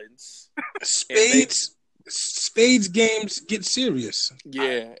silence. Spades games get serious.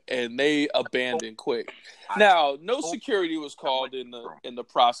 Yeah, and they abandoned quick. Now, no security was called in the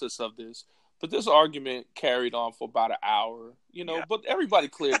process of this, but this argument carried on for about an hour. But everybody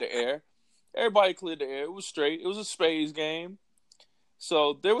cleared the air. It was straight. It was a spades game.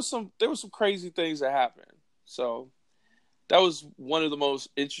 So there was some crazy things that happened. So that was one of the most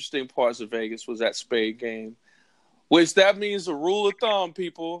interesting parts of Vegas was that spade game, which that means a rule of thumb,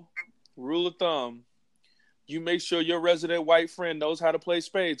 people. Rule of thumb. You make sure your resident white friend knows how to play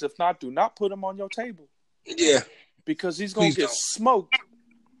spades. If not, do not put him on your table. Yeah. Because he's going to get smoked.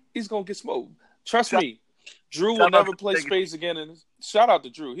 He's going to get smoked. Trust me. Drew will never play spades again. Shout out to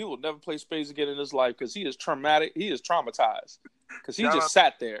Drew. He will never play spades again in his life because he is traumatic. He is traumatized because he just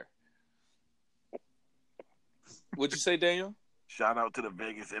sat there. What'd you say, Daniel? Shout out to the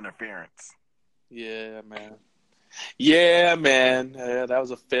Vegas interference. Yeah, man. Yeah, that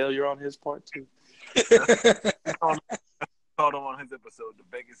was a failure on his part, too. Called him on his episode, the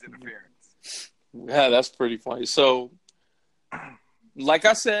Vegas interference. Yeah, that's pretty funny. So, like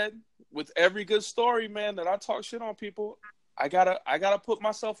I said, with every good story, man, that I talk shit on people, I gotta put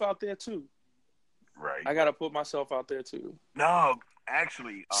myself out there too. Right. I gotta put myself out there too. No,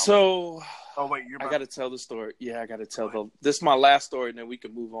 actually. So. Oh wait, I gotta tell the story. Yeah, I gotta tell this is my last story, and then we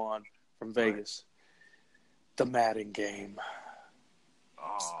can move on from Vegas. Right. The Madden game.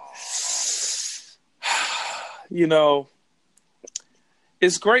 Oh.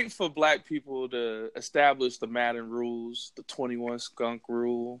 It's great for black people to establish the Madden rules, the 21 skunk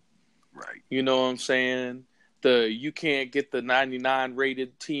rule. Right. You know what I'm saying? You can't get the 99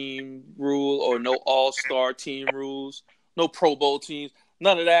 rated team rule or no all-star team rules, no Pro Bowl teams,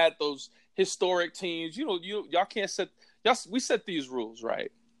 none of that. Those historic teams, y'all can't set. We set these rules,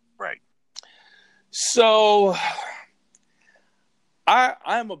 right? Right. So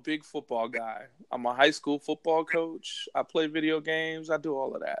I'm a big football guy. I'm a high school football coach. I play video games. I do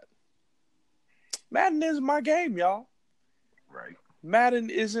all of that. Madden is my game, y'all. Right. Madden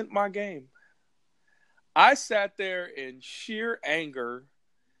isn't my game. I sat there in sheer anger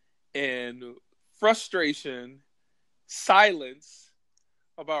and frustration, silence,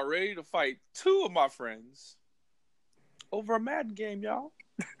 about ready to fight two of my friends over a Madden game, y'all.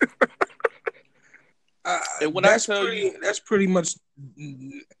 And when that's pretty much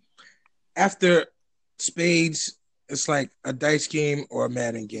after spades, it's like a dice game or a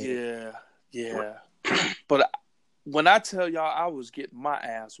Madden game. Yeah. But when I tell y'all I was getting my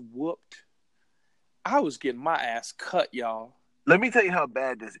ass whooped, I was getting my ass cut, y'all. Let me tell you how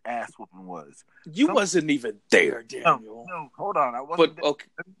bad this ass whooping was. You wasn't even there, Daniel. No, hold on. I wasn't there. Okay.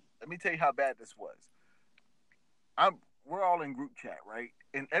 Let me tell you how bad this was. We're all in group chat, right?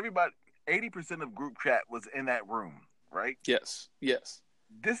 And everybody, 80% of group chat was in that room, right? Yes.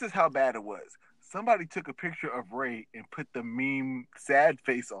 This is how bad it was. Somebody took a picture of Ray and put the meme sad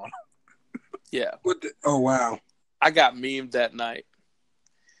face on him. Yeah. Oh, wow. I got memed that night.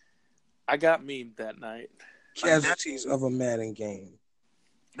 Casualties of a Madden game.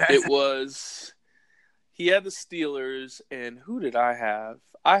 He had the Steelers, and who did I have?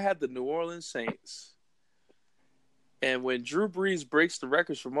 I had the New Orleans Saints. And when Drew Brees breaks the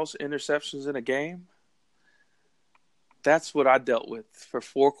records for most interceptions in a game, that's what I dealt with for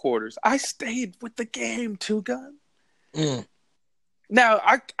 4 quarters. I stayed with the game, Two Gun. Now,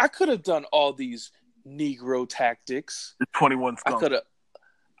 I could have done all these Negro tactics. The 21 skunk.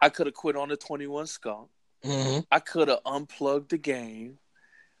 I could have quit on the 21 skunk. Mm-hmm. I could have unplugged the game.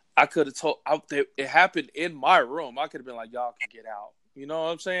 I could have told out there. It happened in my room. I could have been like, y'all can get out. You know what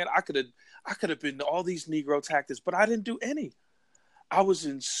I'm saying? I could have been all these Negro tactics, but I didn't do any. I was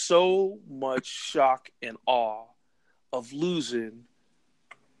in so much shock and awe of losing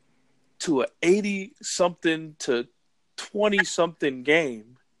to a 80-something to 20-something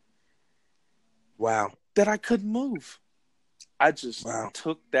game. Wow. That I couldn't move. I just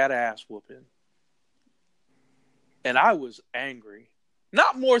took that ass whooping. And I was angry.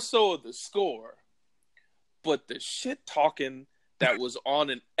 Not more so of the score, but the shit talking that was on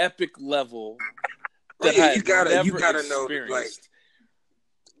an epic level that you gotta know, like,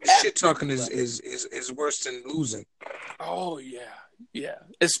 shit talking is worse than losing. Oh yeah.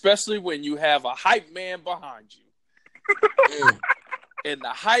 Especially when you have a hype man behind you. And the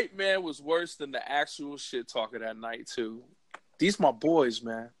hype man was worse than the actual shit talker that night too. These my boys,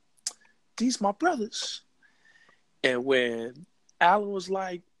 man. These my brothers. And when Alan was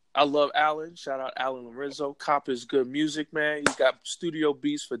like, I love Alan. Shout out Alan Lorenzo. Cop is good music, man. He's got studio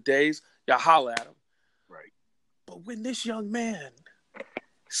beats for days. Y'all holler at him. Right. But when this young man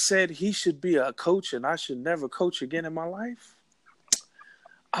said he should be a coach and I should never coach again in my life,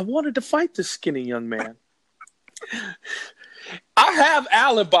 I wanted to fight this skinny young man. I have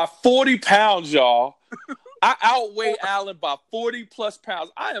Alan by 40 pounds, y'all. I outweigh Alan by 40 plus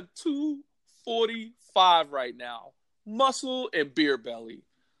pounds. I am 245 right now. Muscle and beer belly.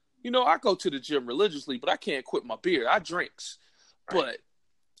 You know, I go to the gym religiously, but I can't quit my beer. I drinks. Right. But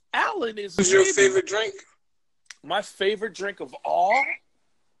Alan is... What's your favorite drink? My favorite drink of all?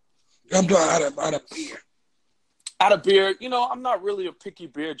 I'm doing out of beer. Out of beer, you know, I'm not really a picky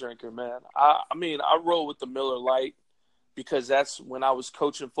beer drinker, man. I mean, I roll with the Miller Lite because that's when I was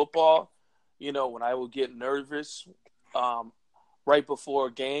coaching football. You know, when I would get nervous right before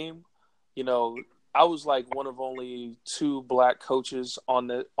a game, you know, I was like one of only 2 black coaches on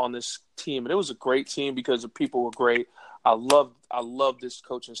this team, and it was a great team because the people were great. I love this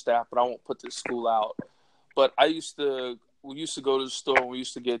coaching staff, but I won't put this school out. But we used to go to the store and we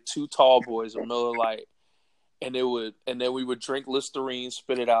used to get 2 tall boys of Miller Lite, and then we would drink Listerine,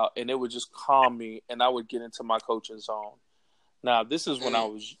 spit it out, and it would just calm me, and I would get into my coaching zone. Now, this is when I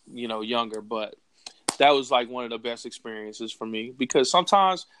was, you know, younger, but that was like one of the best experiences for me because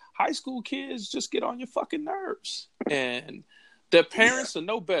sometimes high school kids just get on your fucking nerves and their parents are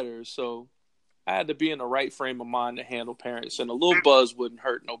no better. So I had to be in the right frame of mind to handle parents, and a little buzz wouldn't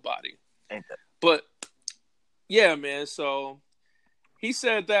hurt nobody. But yeah, man. So he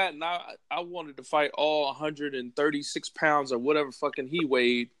said that, and I wanted to fight all 136 pounds or whatever fucking he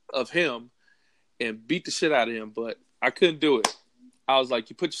weighed of him and beat the shit out of him, but I couldn't do it. I was like,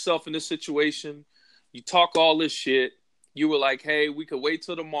 you put yourself in this situation, you talk all this shit. You were like, hey, we could wait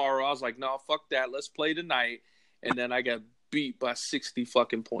till tomorrow. I was like, no, fuck that. Let's play tonight. And then I got beat by 60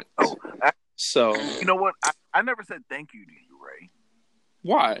 fucking points. So you know what? I never said thank you to you, Ray.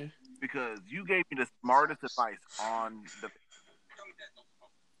 Why? Because you gave me the smartest advice on the...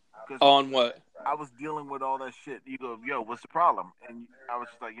 On what? I was dealing with all that shit. You go, yo, what's the problem? And I was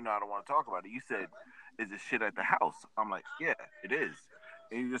just like, I don't want to talk about it. You said, is this shit at the house? I'm like, yeah, it is.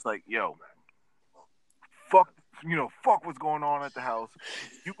 And you're just like, yo, fuck, fuck what's going on at the house.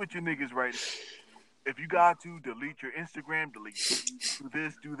 You with your niggas right. If you got to delete your Instagram,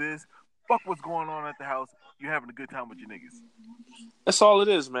 do this. Fuck what's going on at the house. You're having a good time with your niggas. That's all it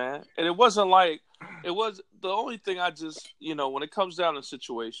is, man. And it wasn't like, it was the only thing I just, when it comes down to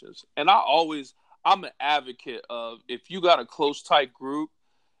situations, and I'm an advocate of, if you got a close, tight group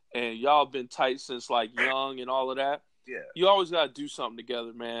and y'all been tight since like young and all of that, yeah, you always got to do something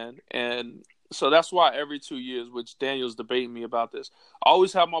together, man. And so that's why every 2 years, which Daniel's debating me about this, I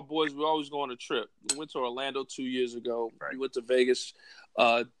always have my boys, we always go on a trip. We went to Orlando 2 years ago. Right. We went to Vegas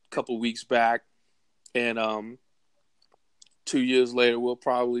a couple weeks back. And 2 years later, we'll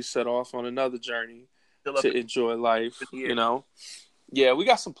probably set off on another journey to enjoy life, Yeah, we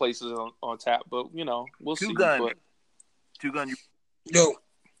got some places on tap, but, we'll see. But, Two Gun. Yo.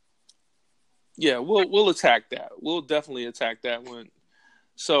 Yeah, we'll attack that. We'll definitely attack that one.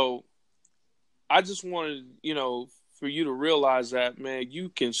 So I just wanted, for you to realize that, man, you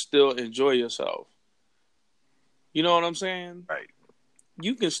can still enjoy yourself. You know what I'm saying? Right.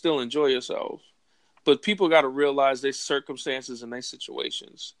 You can still enjoy yourself. But people got to realize their circumstances and their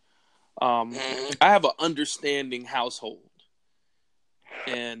situations. I have an understanding household.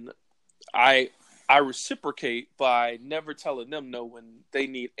 And I reciprocate by never telling them no when they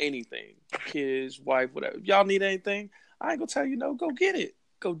need anything. Kids, wife, whatever. If y'all need anything, I ain't gonna tell you no. Go get it.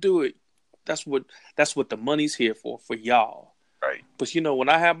 Go do it. That's what the money's here for y'all. Right. But when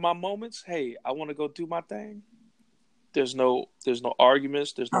I have my moments, hey, I want to go do my thing. There's no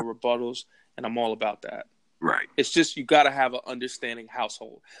arguments. There's no rebuttals, and I'm all about that. Right. It's just you got to have an understanding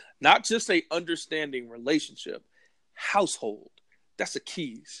household, not just a understanding relationship. Household. That's the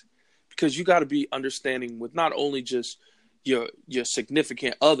keys. Because you got to be understanding with not only just your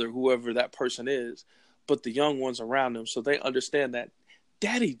significant other, whoever that person is, but the young ones around them, so they understand that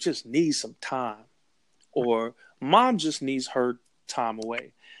daddy just needs some time, or mom just needs her time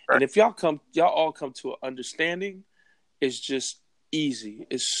away. Right. And if y'all all come to an understanding, it's just easy.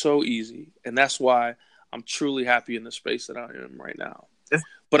 It's so easy, and that's why I'm truly happy in the space that I am right now.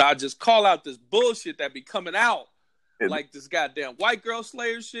 But I just call out this bullshit that be coming out, like this goddamn white girl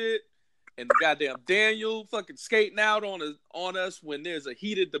slayer shit. And the goddamn Daniel fucking skating out on us when there's a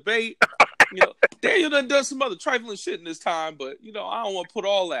heated debate. Daniel done some other trifling shit in this time, but I don't want to put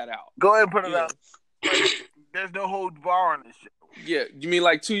all that out. Go ahead and put it out. There's no hold bar on this shit. Yeah, you mean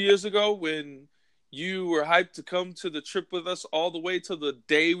like 2 years ago when you were hyped to come to the trip with us all the way to the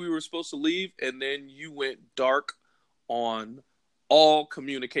day we were supposed to leave, and then you went dark on all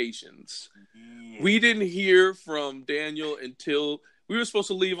communications. Yeah. We didn't hear from Daniel until we were supposed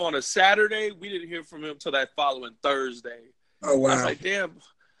to leave on a Saturday. We didn't hear from him till that following Thursday. Oh, wow. I was like, damn,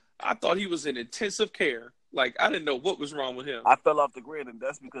 I thought he was in intensive care. Like, I didn't know what was wrong with him. I fell off the grid, and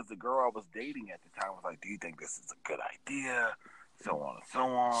that's because the girl I was dating at the time was like, do you think this is a good idea? So on and so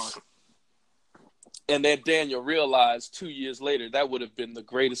on. And then Daniel realized 2 years later that would have been the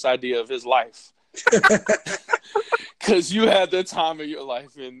greatest idea of his life. Because you had that time of your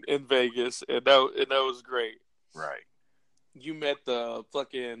life in Vegas, and that was great. Right. You met the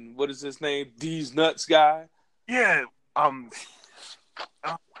fucking, what is his name? These Nuts guy? Yeah. Melvin.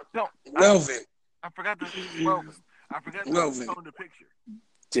 I forgot the Melvin. I forgot the picture.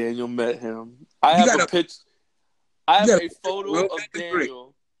 Daniel met him. I have a picture. I have a photo of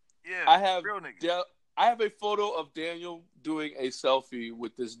Daniel. Yeah. I have a photo of Daniel doing a selfie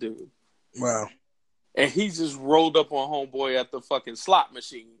with this dude. Wow. And he just rolled up on homeboy at the fucking slot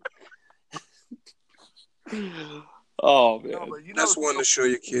machine. Oh, man. No, that's one to show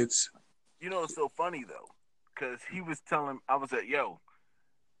your kids. It's so funny, though. Because he was telling, I was like, yo,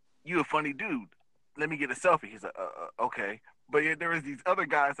 you a funny dude. Let me get a selfie. He's like, okay. But there was these other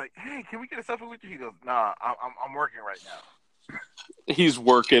guys like, hey, can we get a selfie with you? He goes, nah, I'm working right now. He's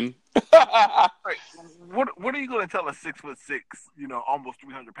working. Right. What are you going to tell a 6'6", almost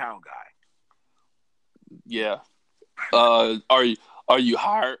 300-pound guy? Yeah. Are you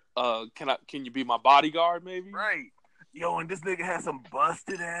hired? Can you be my bodyguard, maybe? Right. Yo, and this nigga has some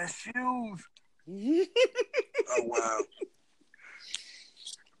busted ass shoes. Oh wow.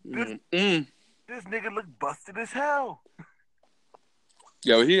 This nigga looked busted as hell.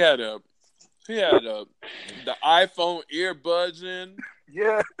 Yo, he had the iPhone earbuds in.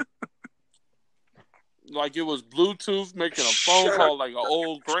 Yeah. Like it was Bluetooth making a phone call like an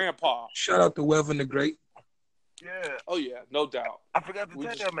old grandpa. Shout out to Welvin the Great. Yeah. Oh yeah, no doubt. I forgot to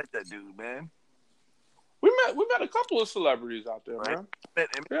tell you I met that dude, man. We met a couple of celebrities out there, right? Man.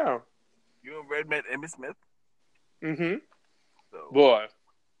 Yeah. You and Fred met Emmitt Smith. Mm-hmm. So, Boy,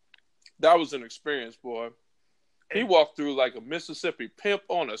 that was an experience, boy. He walked through like a Mississippi pimp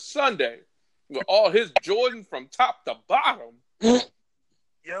on a Sunday with all his Jordan from top to bottom.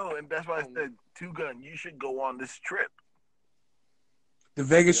 Yo, and that's why I said, Two Gun, you should go on this trip. The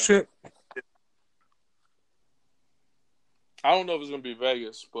Vegas trip? I don't know if it's going to be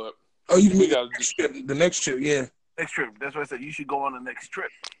Vegas, but... Oh, you mean the next trip, yeah. Next trip. That's why I said you should go on the next trip.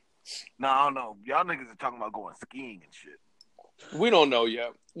 No, I don't know. Y'all niggas are talking about going skiing and shit. We don't know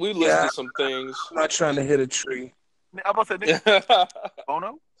yet. We listened to some things. I'm not trying to hit a tree. I'm about to say, nigga,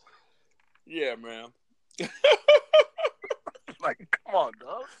 Bono? Yeah, man. Like, come on,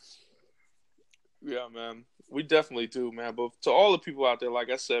 dog. Yeah, man. We definitely do, man. But to all the people out there,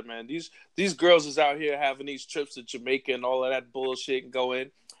 like I said, man, these girls is out here having these trips to Jamaica and all of that bullshit and going,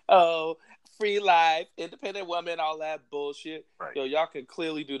 oh, free life, independent woman, all that bullshit. Right. Yo, y'all can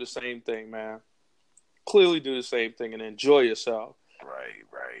clearly do the same thing, man. Clearly do the same thing and enjoy yourself. Right.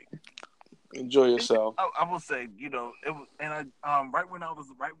 Enjoy yourself. I will say, it was, and right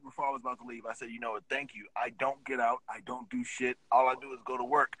before I was about to leave, I said, thank you. I don't get out. I don't do shit. All I do is go to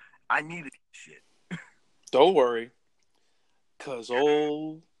work. I needed shit. Don't worry, because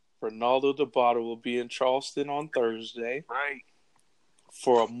old Ronaldo DeBato will be in Charleston on Thursday. Right.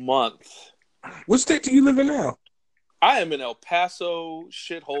 For a month. What state do you live in now? I am in El Paso,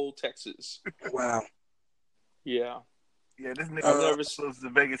 shithole, Texas. Wow. Yeah. Yeah, this nigga was to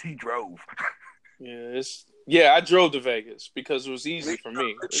Vegas. He drove. I drove to Vegas because it was easy for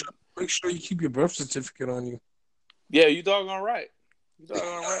me. Make sure you keep your birth certificate on you. Yeah, you doggone right.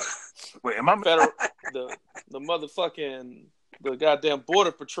 Wait, am I the motherfucking the goddamn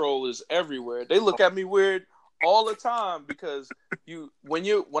border patrol is everywhere. They look at me weird all the time because when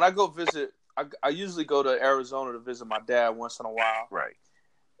I go visit, I usually go to Arizona to visit my dad once in a while. Right.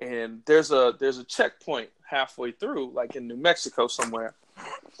 And there's a checkpoint halfway through, like in New Mexico somewhere.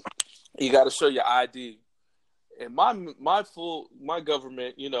 You got to show your ID. And my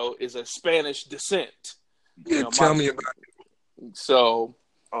government, is a Spanish descent. Yeah, tell me about it. So,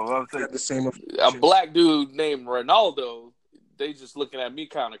 the same. A black dude named Ronaldo, they just looking at me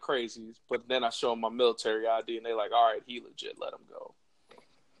kind of crazy. But then I show them my military ID, and they like, all right, he legit, let him go.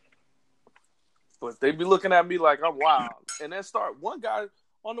 But they be looking at me like I'm wild. And then one guy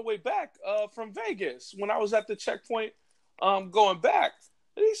on the way back from Vegas, when I was at the checkpoint going back,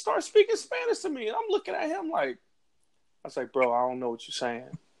 and he started speaking Spanish to me. And I'm looking at him like, I was like, bro, I don't know what you're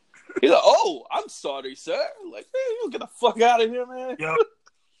saying. He's like, oh, I'm sorry, sir. Like, man, you get the fuck out of here, man.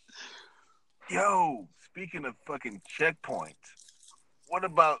 Yo, speaking of fucking checkpoints, what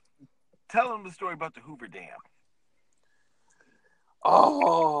about, tell them the story about the Hoover Dam.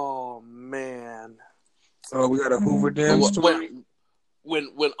 Oh, man. Oh, we got a Hoover Dam story?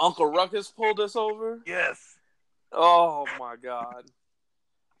 When Uncle Ruckus pulled us over? Yes. Oh, my God.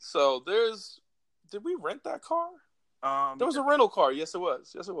 So did we rent that car? There was a rental car. Yes, it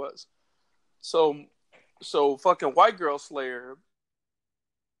was. So fucking white girl slayer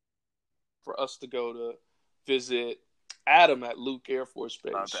for us to go to visit Adam at Luke Air Force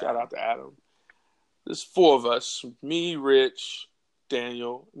Base. Shout out to Adam. There's 4 of us, me, Rich,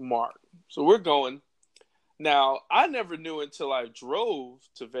 Daniel, Mark. So we're going. Now, I never knew until I drove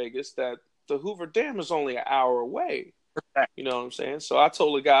to Vegas that the Hoover Dam is only an hour away. You know what I'm saying? So I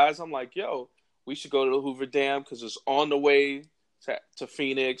told the guys, I'm like, yo, we should go to the Hoover Dam because it's on the way to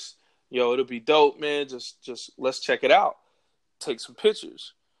Phoenix. Yo, it'll be dope, man. Just let's check it out. Take some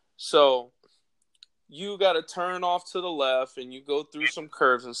pictures. So you got to turn off to the left and you go through some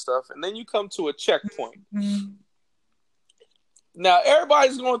curves and stuff. And then you come to a checkpoint. Mm-hmm. Now,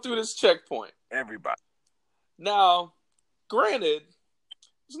 everybody's going through this checkpoint. Everybody. Now, granted,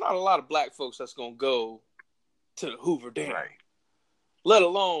 there's not a lot of black folks that's going to go to the Hoover Dam. Right. Let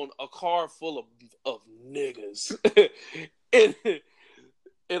alone a car full of niggas in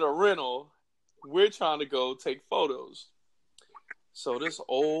a rental. We're trying to go take photos. So this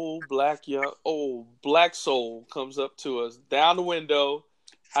old black soul comes up to us down the window.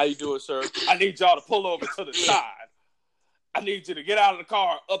 How you doing, sir? I need y'all to pull over to the side. I need you to get out of the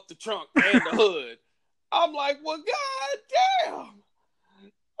car, up the trunk and the hood. I'm like, well, goddamn.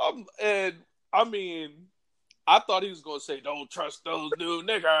 I thought he was going to say, don't trust those new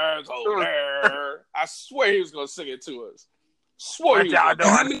niggas over there. I swear he was going to sing it to us.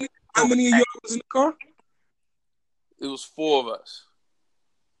 How many of y'all was in the car? It was 4 of us.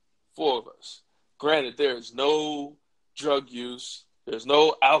 4 of us. Granted, there is no drug use. There's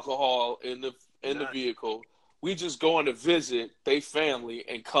no alcohol in the vehicle. We just going to visit their family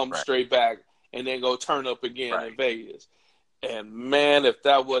and come straight back and then go turn up again in Vegas. And man, if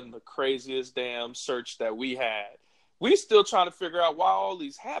that wasn't the craziest damn search that we had, we still trying to figure out why all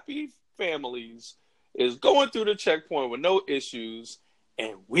these happy families is going through the checkpoint with no issues,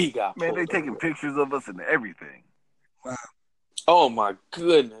 and we got Man, they pulled taking over. pictures of us and everything. Wow. Oh my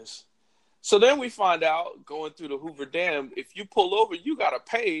goodness. So then we find out going through the Hoover Dam, if you pull over, you got to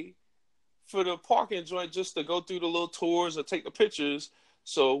pay for the parking joint just to go through the little tours or take the pictures.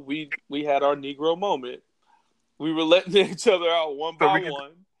 So we had our Negro moment. We were letting each other out one by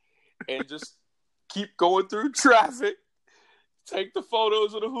one and just keep going through traffic, take the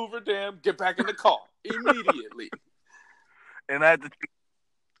photos of the Hoover Dam, get back in the car immediately. And I had to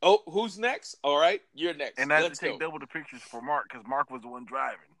Oh, who's next? All right, you're next. And I had to take double the pictures for Mark because Mark was the one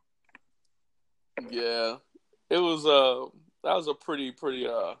driving. Yeah, it was that was a pretty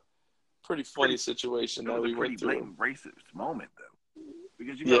funny situation that we went through. It was a pretty blatant racist moment though,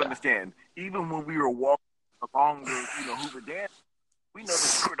 because you gotta understand, even when we were walking along the Hoover Dam, we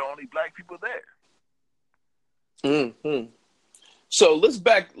noticed we were the only black people there. Mm-hmm. So let's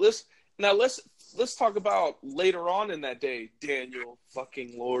talk about later on in that day, Daniel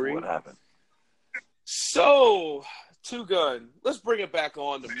fucking Laurie. What happened? So, Two Gun, let's bring it back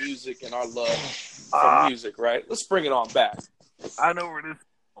on to music and our love for music, right? Let's bring it on back. I know where this.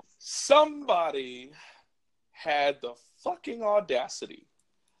 Somebody had the fucking audacity,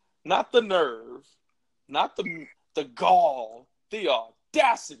 not the nerve, not the gall, the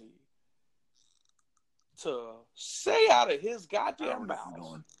audacity to say out of his goddamn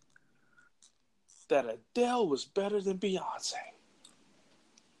mouth that Adele was better than Beyonce.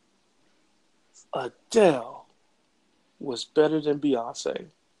 Adele was better than Beyonce.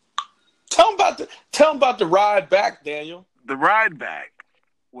 Tell him about the ride back, Daniel. The ride back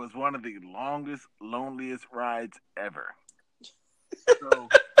was one of the longest, loneliest rides ever. So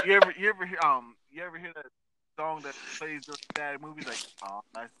you ever hear that song that plays during sad movies like all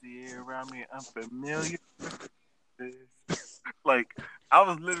I see around me unfamiliar? Like I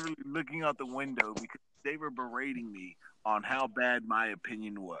was literally looking out the window because they were berating me on how bad my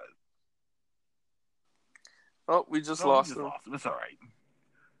opinion was. Oh, we just lost him. It's all right.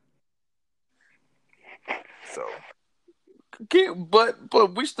 So, but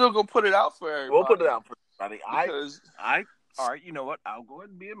we still gonna put it out for everybody. We'll put it out for everybody. I all right. You know what? I'll go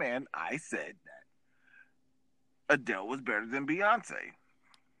ahead and be a man. I said that Adele was better than Beyonce,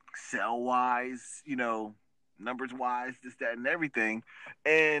 sell wise, numbers wise, this, that, and everything.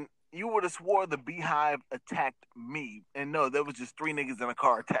 And you would have swore the Beehive attacked me, and no, there was just 3 niggas in a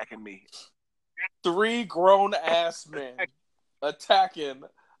car attacking me. 3 grown ass men attacking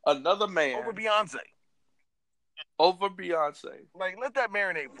another man over Beyonce. Like, let that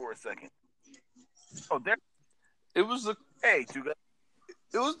marinate for a second. Oh, there. It was a. Hey, you guys.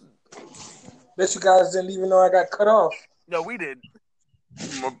 It was. Bet you guys didn't even know I got cut off. No, we did.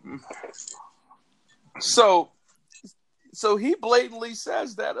 So he blatantly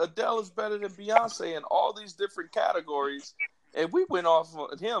says that Adele is better than Beyonce in all these different categories. And we went off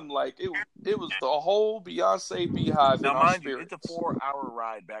on him like it was the whole Beyonce Beehive. Now, mind you, it's a 4-hour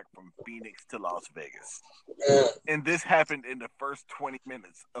ride back from Phoenix to Las Vegas. And this happened in the first 20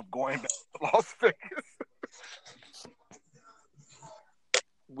 minutes of going back to Las Vegas.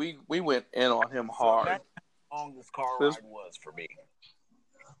 We went in on him hard. That's how long this car ride was for me.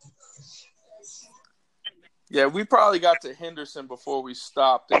 Yeah, we probably got to Henderson before we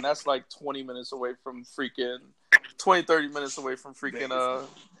stopped, and that's like 20 minutes away from 30 minutes away from freaking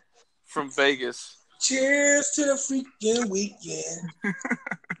from Vegas. Cheers to the freaking weekend.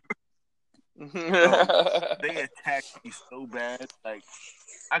 They attacked me so bad, like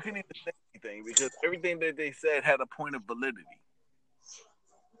I couldn't even say anything because everything that they said had a point of validity.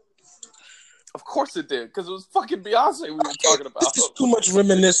 Of course it did, because it was fucking Beyonce we were talking about. This is too much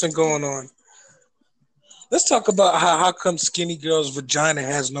reminiscing going on. Let's talk about how come skinny girl's vagina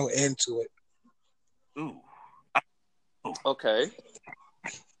has no end to it. Ooh. Okay.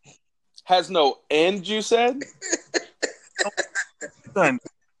 Has no end, you said? Son.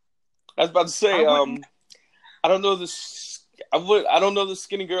 I was about to say, I don't know I don't know the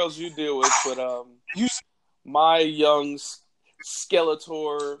skinny girls you deal with, but my young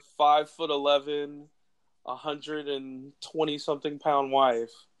Skeletor, 5'11", 120 something pound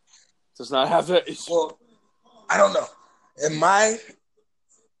wife does not have that issue. Well, I don't know.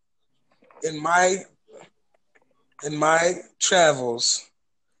 In my travels,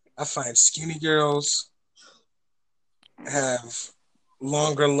 I find skinny girls have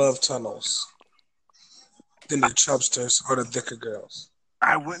longer love tunnels than the chubsters or the thicker girls.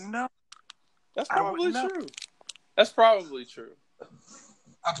 I wouldn't know. That's probably true. That's probably true.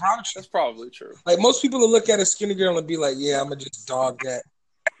 I promise you. That's probably true. Like most people will look at a skinny girl and be like, "Yeah, I'm gonna just dog that."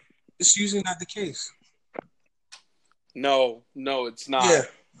 It's usually not the case. No, it's not. Yeah.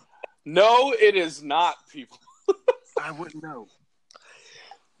 No, it is not, people. I wouldn't know.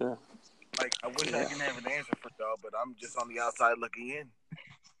 Yeah. Like, I wish I can have an answer for y'all, but I'm just on the outside looking in.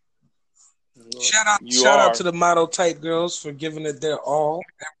 Shout out to the model type girls for giving it their all.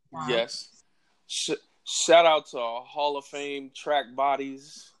 Yes. Shout out to Hall of Fame track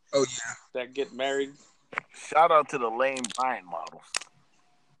bodies. Oh yeah. That get married. Shout out to the Lane Bryant models.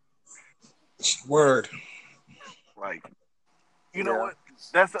 Word. Like, you know what?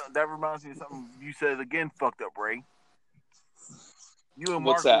 That reminds me of something you said again. Fucked up, Ray. You and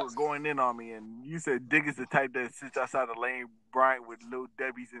Mark were going in on me, and you said Dick is the type that sits outside the Lane Bryant with little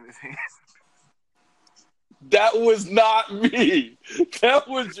Debbie's in his hands. That was not me. That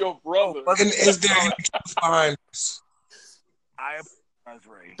was your brother. And is there any truth behind this? I apologize,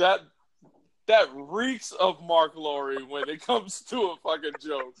 Ray. That reeks of Mark Laurie when it comes to a fucking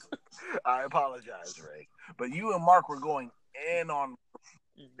joke. I apologize, Ray. But you and Mark were going in on.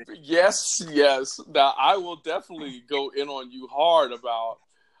 Yes. Now I will definitely go in on you hard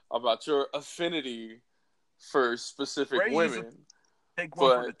about your affinity for specific Ray women. Take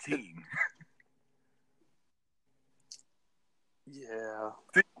one for the team. Yeah.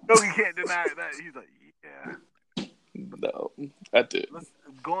 No, he can't deny that. He's like, yeah. No, I did. Let's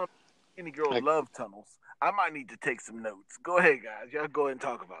go on any girl love tunnels. I might need to take some notes. Go ahead, guys. Y'all go ahead and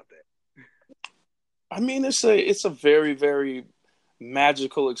talk about that. I mean, it's a very, very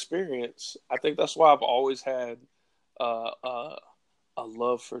magical experience. I think that's why I've always had a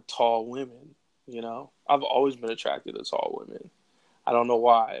love for tall women. You know, I've always been attracted to tall women. I don't know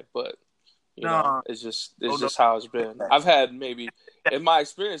why, but you know, it's just how it's been. I've had maybe in my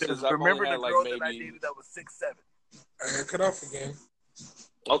experiences. I've remember only had the girl like that I maybe dated that was 6'7"? I got cut off again.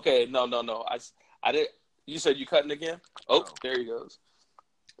 Okay, no. I did. You said you cutting again? Oh, there he goes.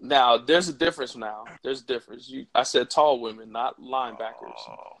 Now there's a difference. There's a difference. I said tall women, not linebackers,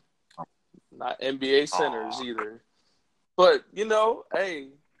 not NBA centers either. But you know, hey,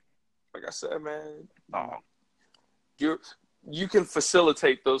 like I said, man, you can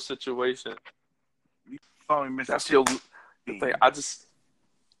facilitate those situations. That's your thing.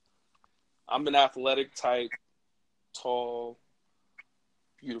 I'm an athletic type, tall,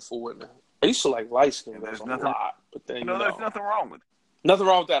 beautiful women. I used to like light skin girls a lot, but then there's nothing wrong with it. Nothing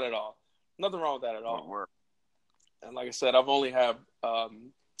wrong with that at all. And like I said, I've only had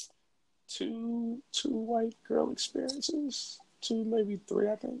two white girl experiences. 2, maybe 3,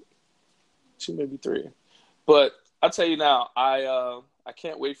 I think. 2, maybe 3. But I'll tell you now, I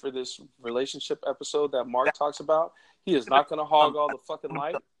can't wait for this relationship episode that Mark talks about. He is not going to hog all the fucking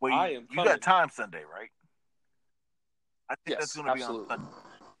light. I am coming. You got time Sunday, right? I think that's going to be on Sunday.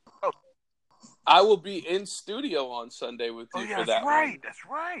 Oh. I will be in studio on Sunday with you for that. That's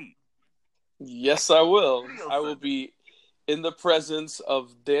right. Yes, I will. I will be in the presence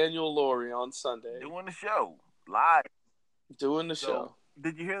of Daniel Laurie on Sunday. Doing the show. Live. Doing the show.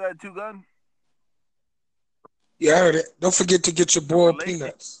 Did you hear that, Two Gun? Yeah, I heard it. Don't forget to get your boiled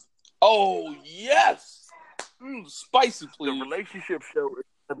peanuts. Oh, yes. Spicy, please. The relationship show is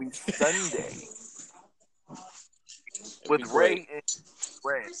going to be Sunday. With Ray and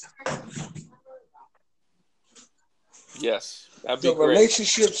Red. Yes, that'd be great. The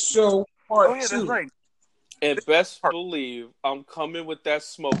relationship show part 2. That's right. And best believe I'm coming with that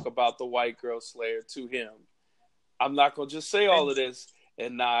smoke about the white girl slayer to him. I'm not going to just say all of this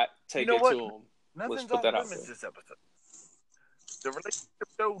and not take it to him. Let's put that out there. This episode. The relationship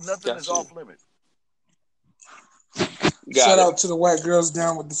show, nothing is off limits. Shout out to the white girls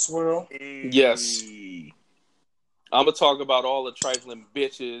down with the swirl. Yes. I'm going to talk about all the trifling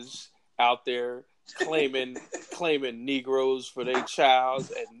bitches out there claiming Negroes for their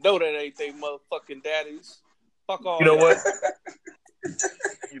childs and know that ain't they motherfucking daddies. Fuck all. You know what?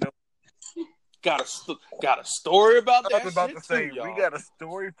 Got a story about that. I was about to say, too, y'all. We got a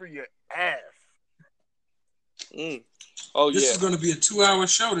story for your ass. Oh, this is going to be a 2-hour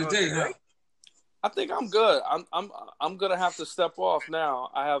show today, huh? I think I'm good. I'm gonna have to step off now.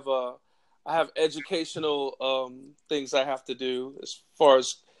 I have educational things I have to do as far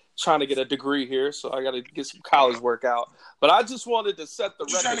as trying to get a degree here, so I got to get some college work out. But I just wanted to set the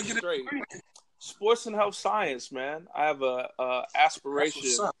record straight. Sports and health science, man. I have a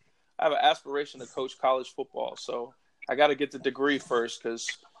aspiration. I have an aspiration to coach college football, so I got to get the degree first because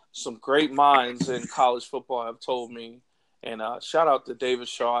some great minds in college football have told me. And shout out to David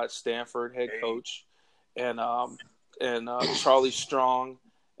Shaw at Stanford, head coach, and Charlie Strong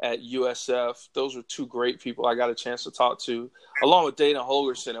at USF. Those were two great people I got a chance to talk to, along with Dana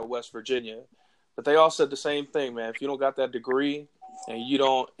Holgerson at West Virginia. But they all said the same thing, man. If you don't got that degree and you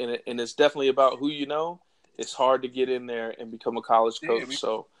don't, and it's definitely about who you know, it's hard to get in there and become a college coach.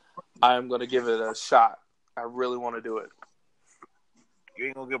 So I am going to give it a shot. I really want to do it. You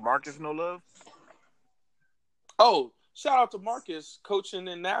ain't going to give Marcus no love? Oh, shout out to Marcus coaching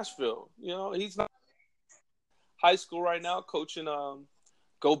in Nashville. You know, he's not high school right now, coaching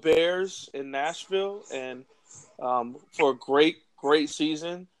Go Bears in Nashville, and for a great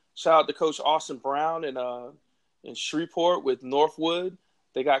season. Shout out to Coach Austin Brown in Shreveport with Northwood.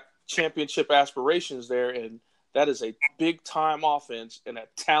 They got championship aspirations there, and that is a big-time offense and a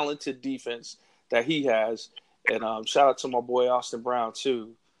talented defense that he has. And shout out to my boy Austin Brown,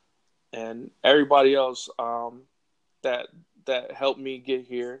 too. And everybody else that helped me get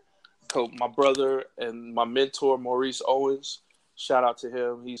here. My brother and my mentor, Maurice Owens. Shout out to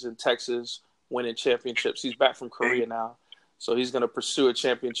him. He's in Texas winning championships. He's back from Korea now. So he's going to pursue a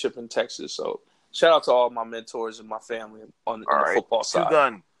championship in Texas. So shout out to all my mentors and my family on the football side.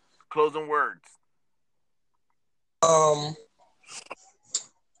 Two-Gun, closing words. I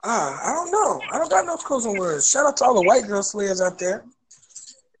don't know. I don't got no closing words. Shout out to all the white girl slayers out there.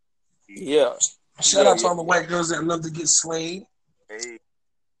 Yeah. Shout out to all the white girls that love to get slayed. Hey.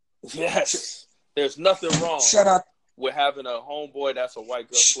 Yes. There's nothing wrong with having a homeboy that's a white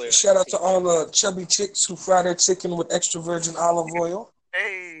girl slayer. Shout out to all the chubby chicks who fry their chicken with extra virgin olive oil.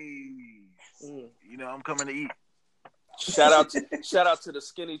 Hey. You know, I'm coming to eat. Shout out to the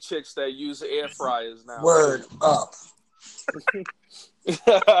skinny chicks that use air fryers now. Word up.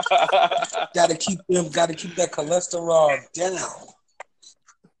 Gotta keep that cholesterol down.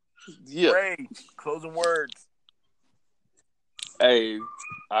 Yeah. Ray, closing words. Hey,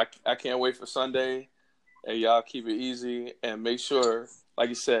 I can't wait for Sunday. Hey, y'all keep it easy and make sure, like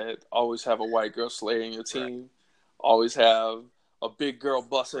you said, always have a white girl slayer in your team. Right. Always have a big girl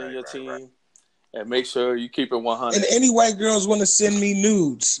busser in your team. Right. And make sure you keep it 100. And any white girls want to send me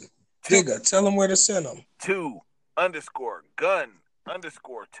nudes, Digga, tell them where to send them.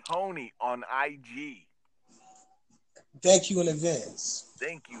 2_gun_Tony on IG. Thank you in advance.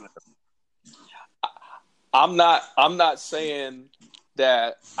 Thank you. I'm not saying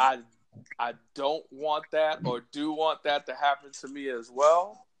that I don't want that or do want that to happen to me as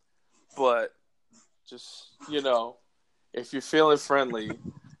well, but just, you know, if you're feeling friendly,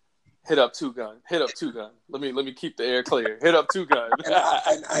 hit up 2-Gun. Hit up 2-Gun. Let me keep the air clear. Hit up 2-Gun.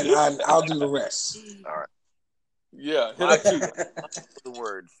 and I'll do the rest. All right. Yeah, hit up 2-Gun. The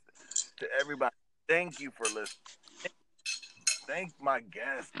words to everybody. Thank you for listening. Thank my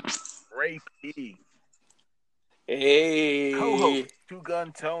guest, Ray P. Hey. Co-host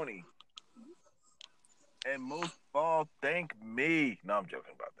 2-Gun Tony. And most of all, thank me. No, I'm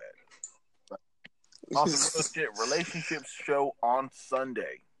joking about that. Also, relationships show on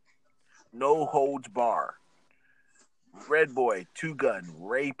Sunday. No holds bar. Red Boy, 2-Gun,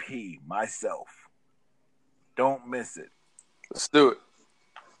 Ray P, myself. Don't miss it. Let's do it.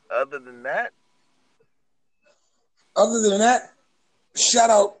 Other than that, shout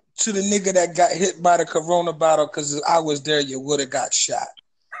out to the nigga that got hit by the Corona bottle, because if I was there, you would have got shot.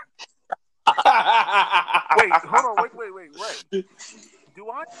 Wait, hold on. Wait. Ray. Do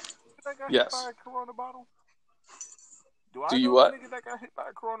I that got hit by a Corona bottle? Do I know a nigga that got hit by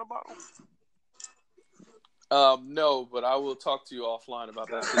a Corona bottle? No, but I will talk to you offline about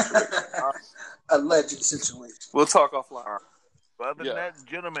that situation. Alleged situation. We'll talk offline. Right. But other than that,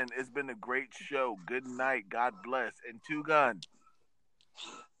 gentlemen, it's been a great show. Good night. God bless. And 2-Gun.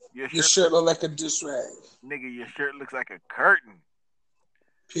 Your shirt look like a dish rag. Nigga, your shirt looks like a curtain.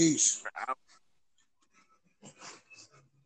 Peace.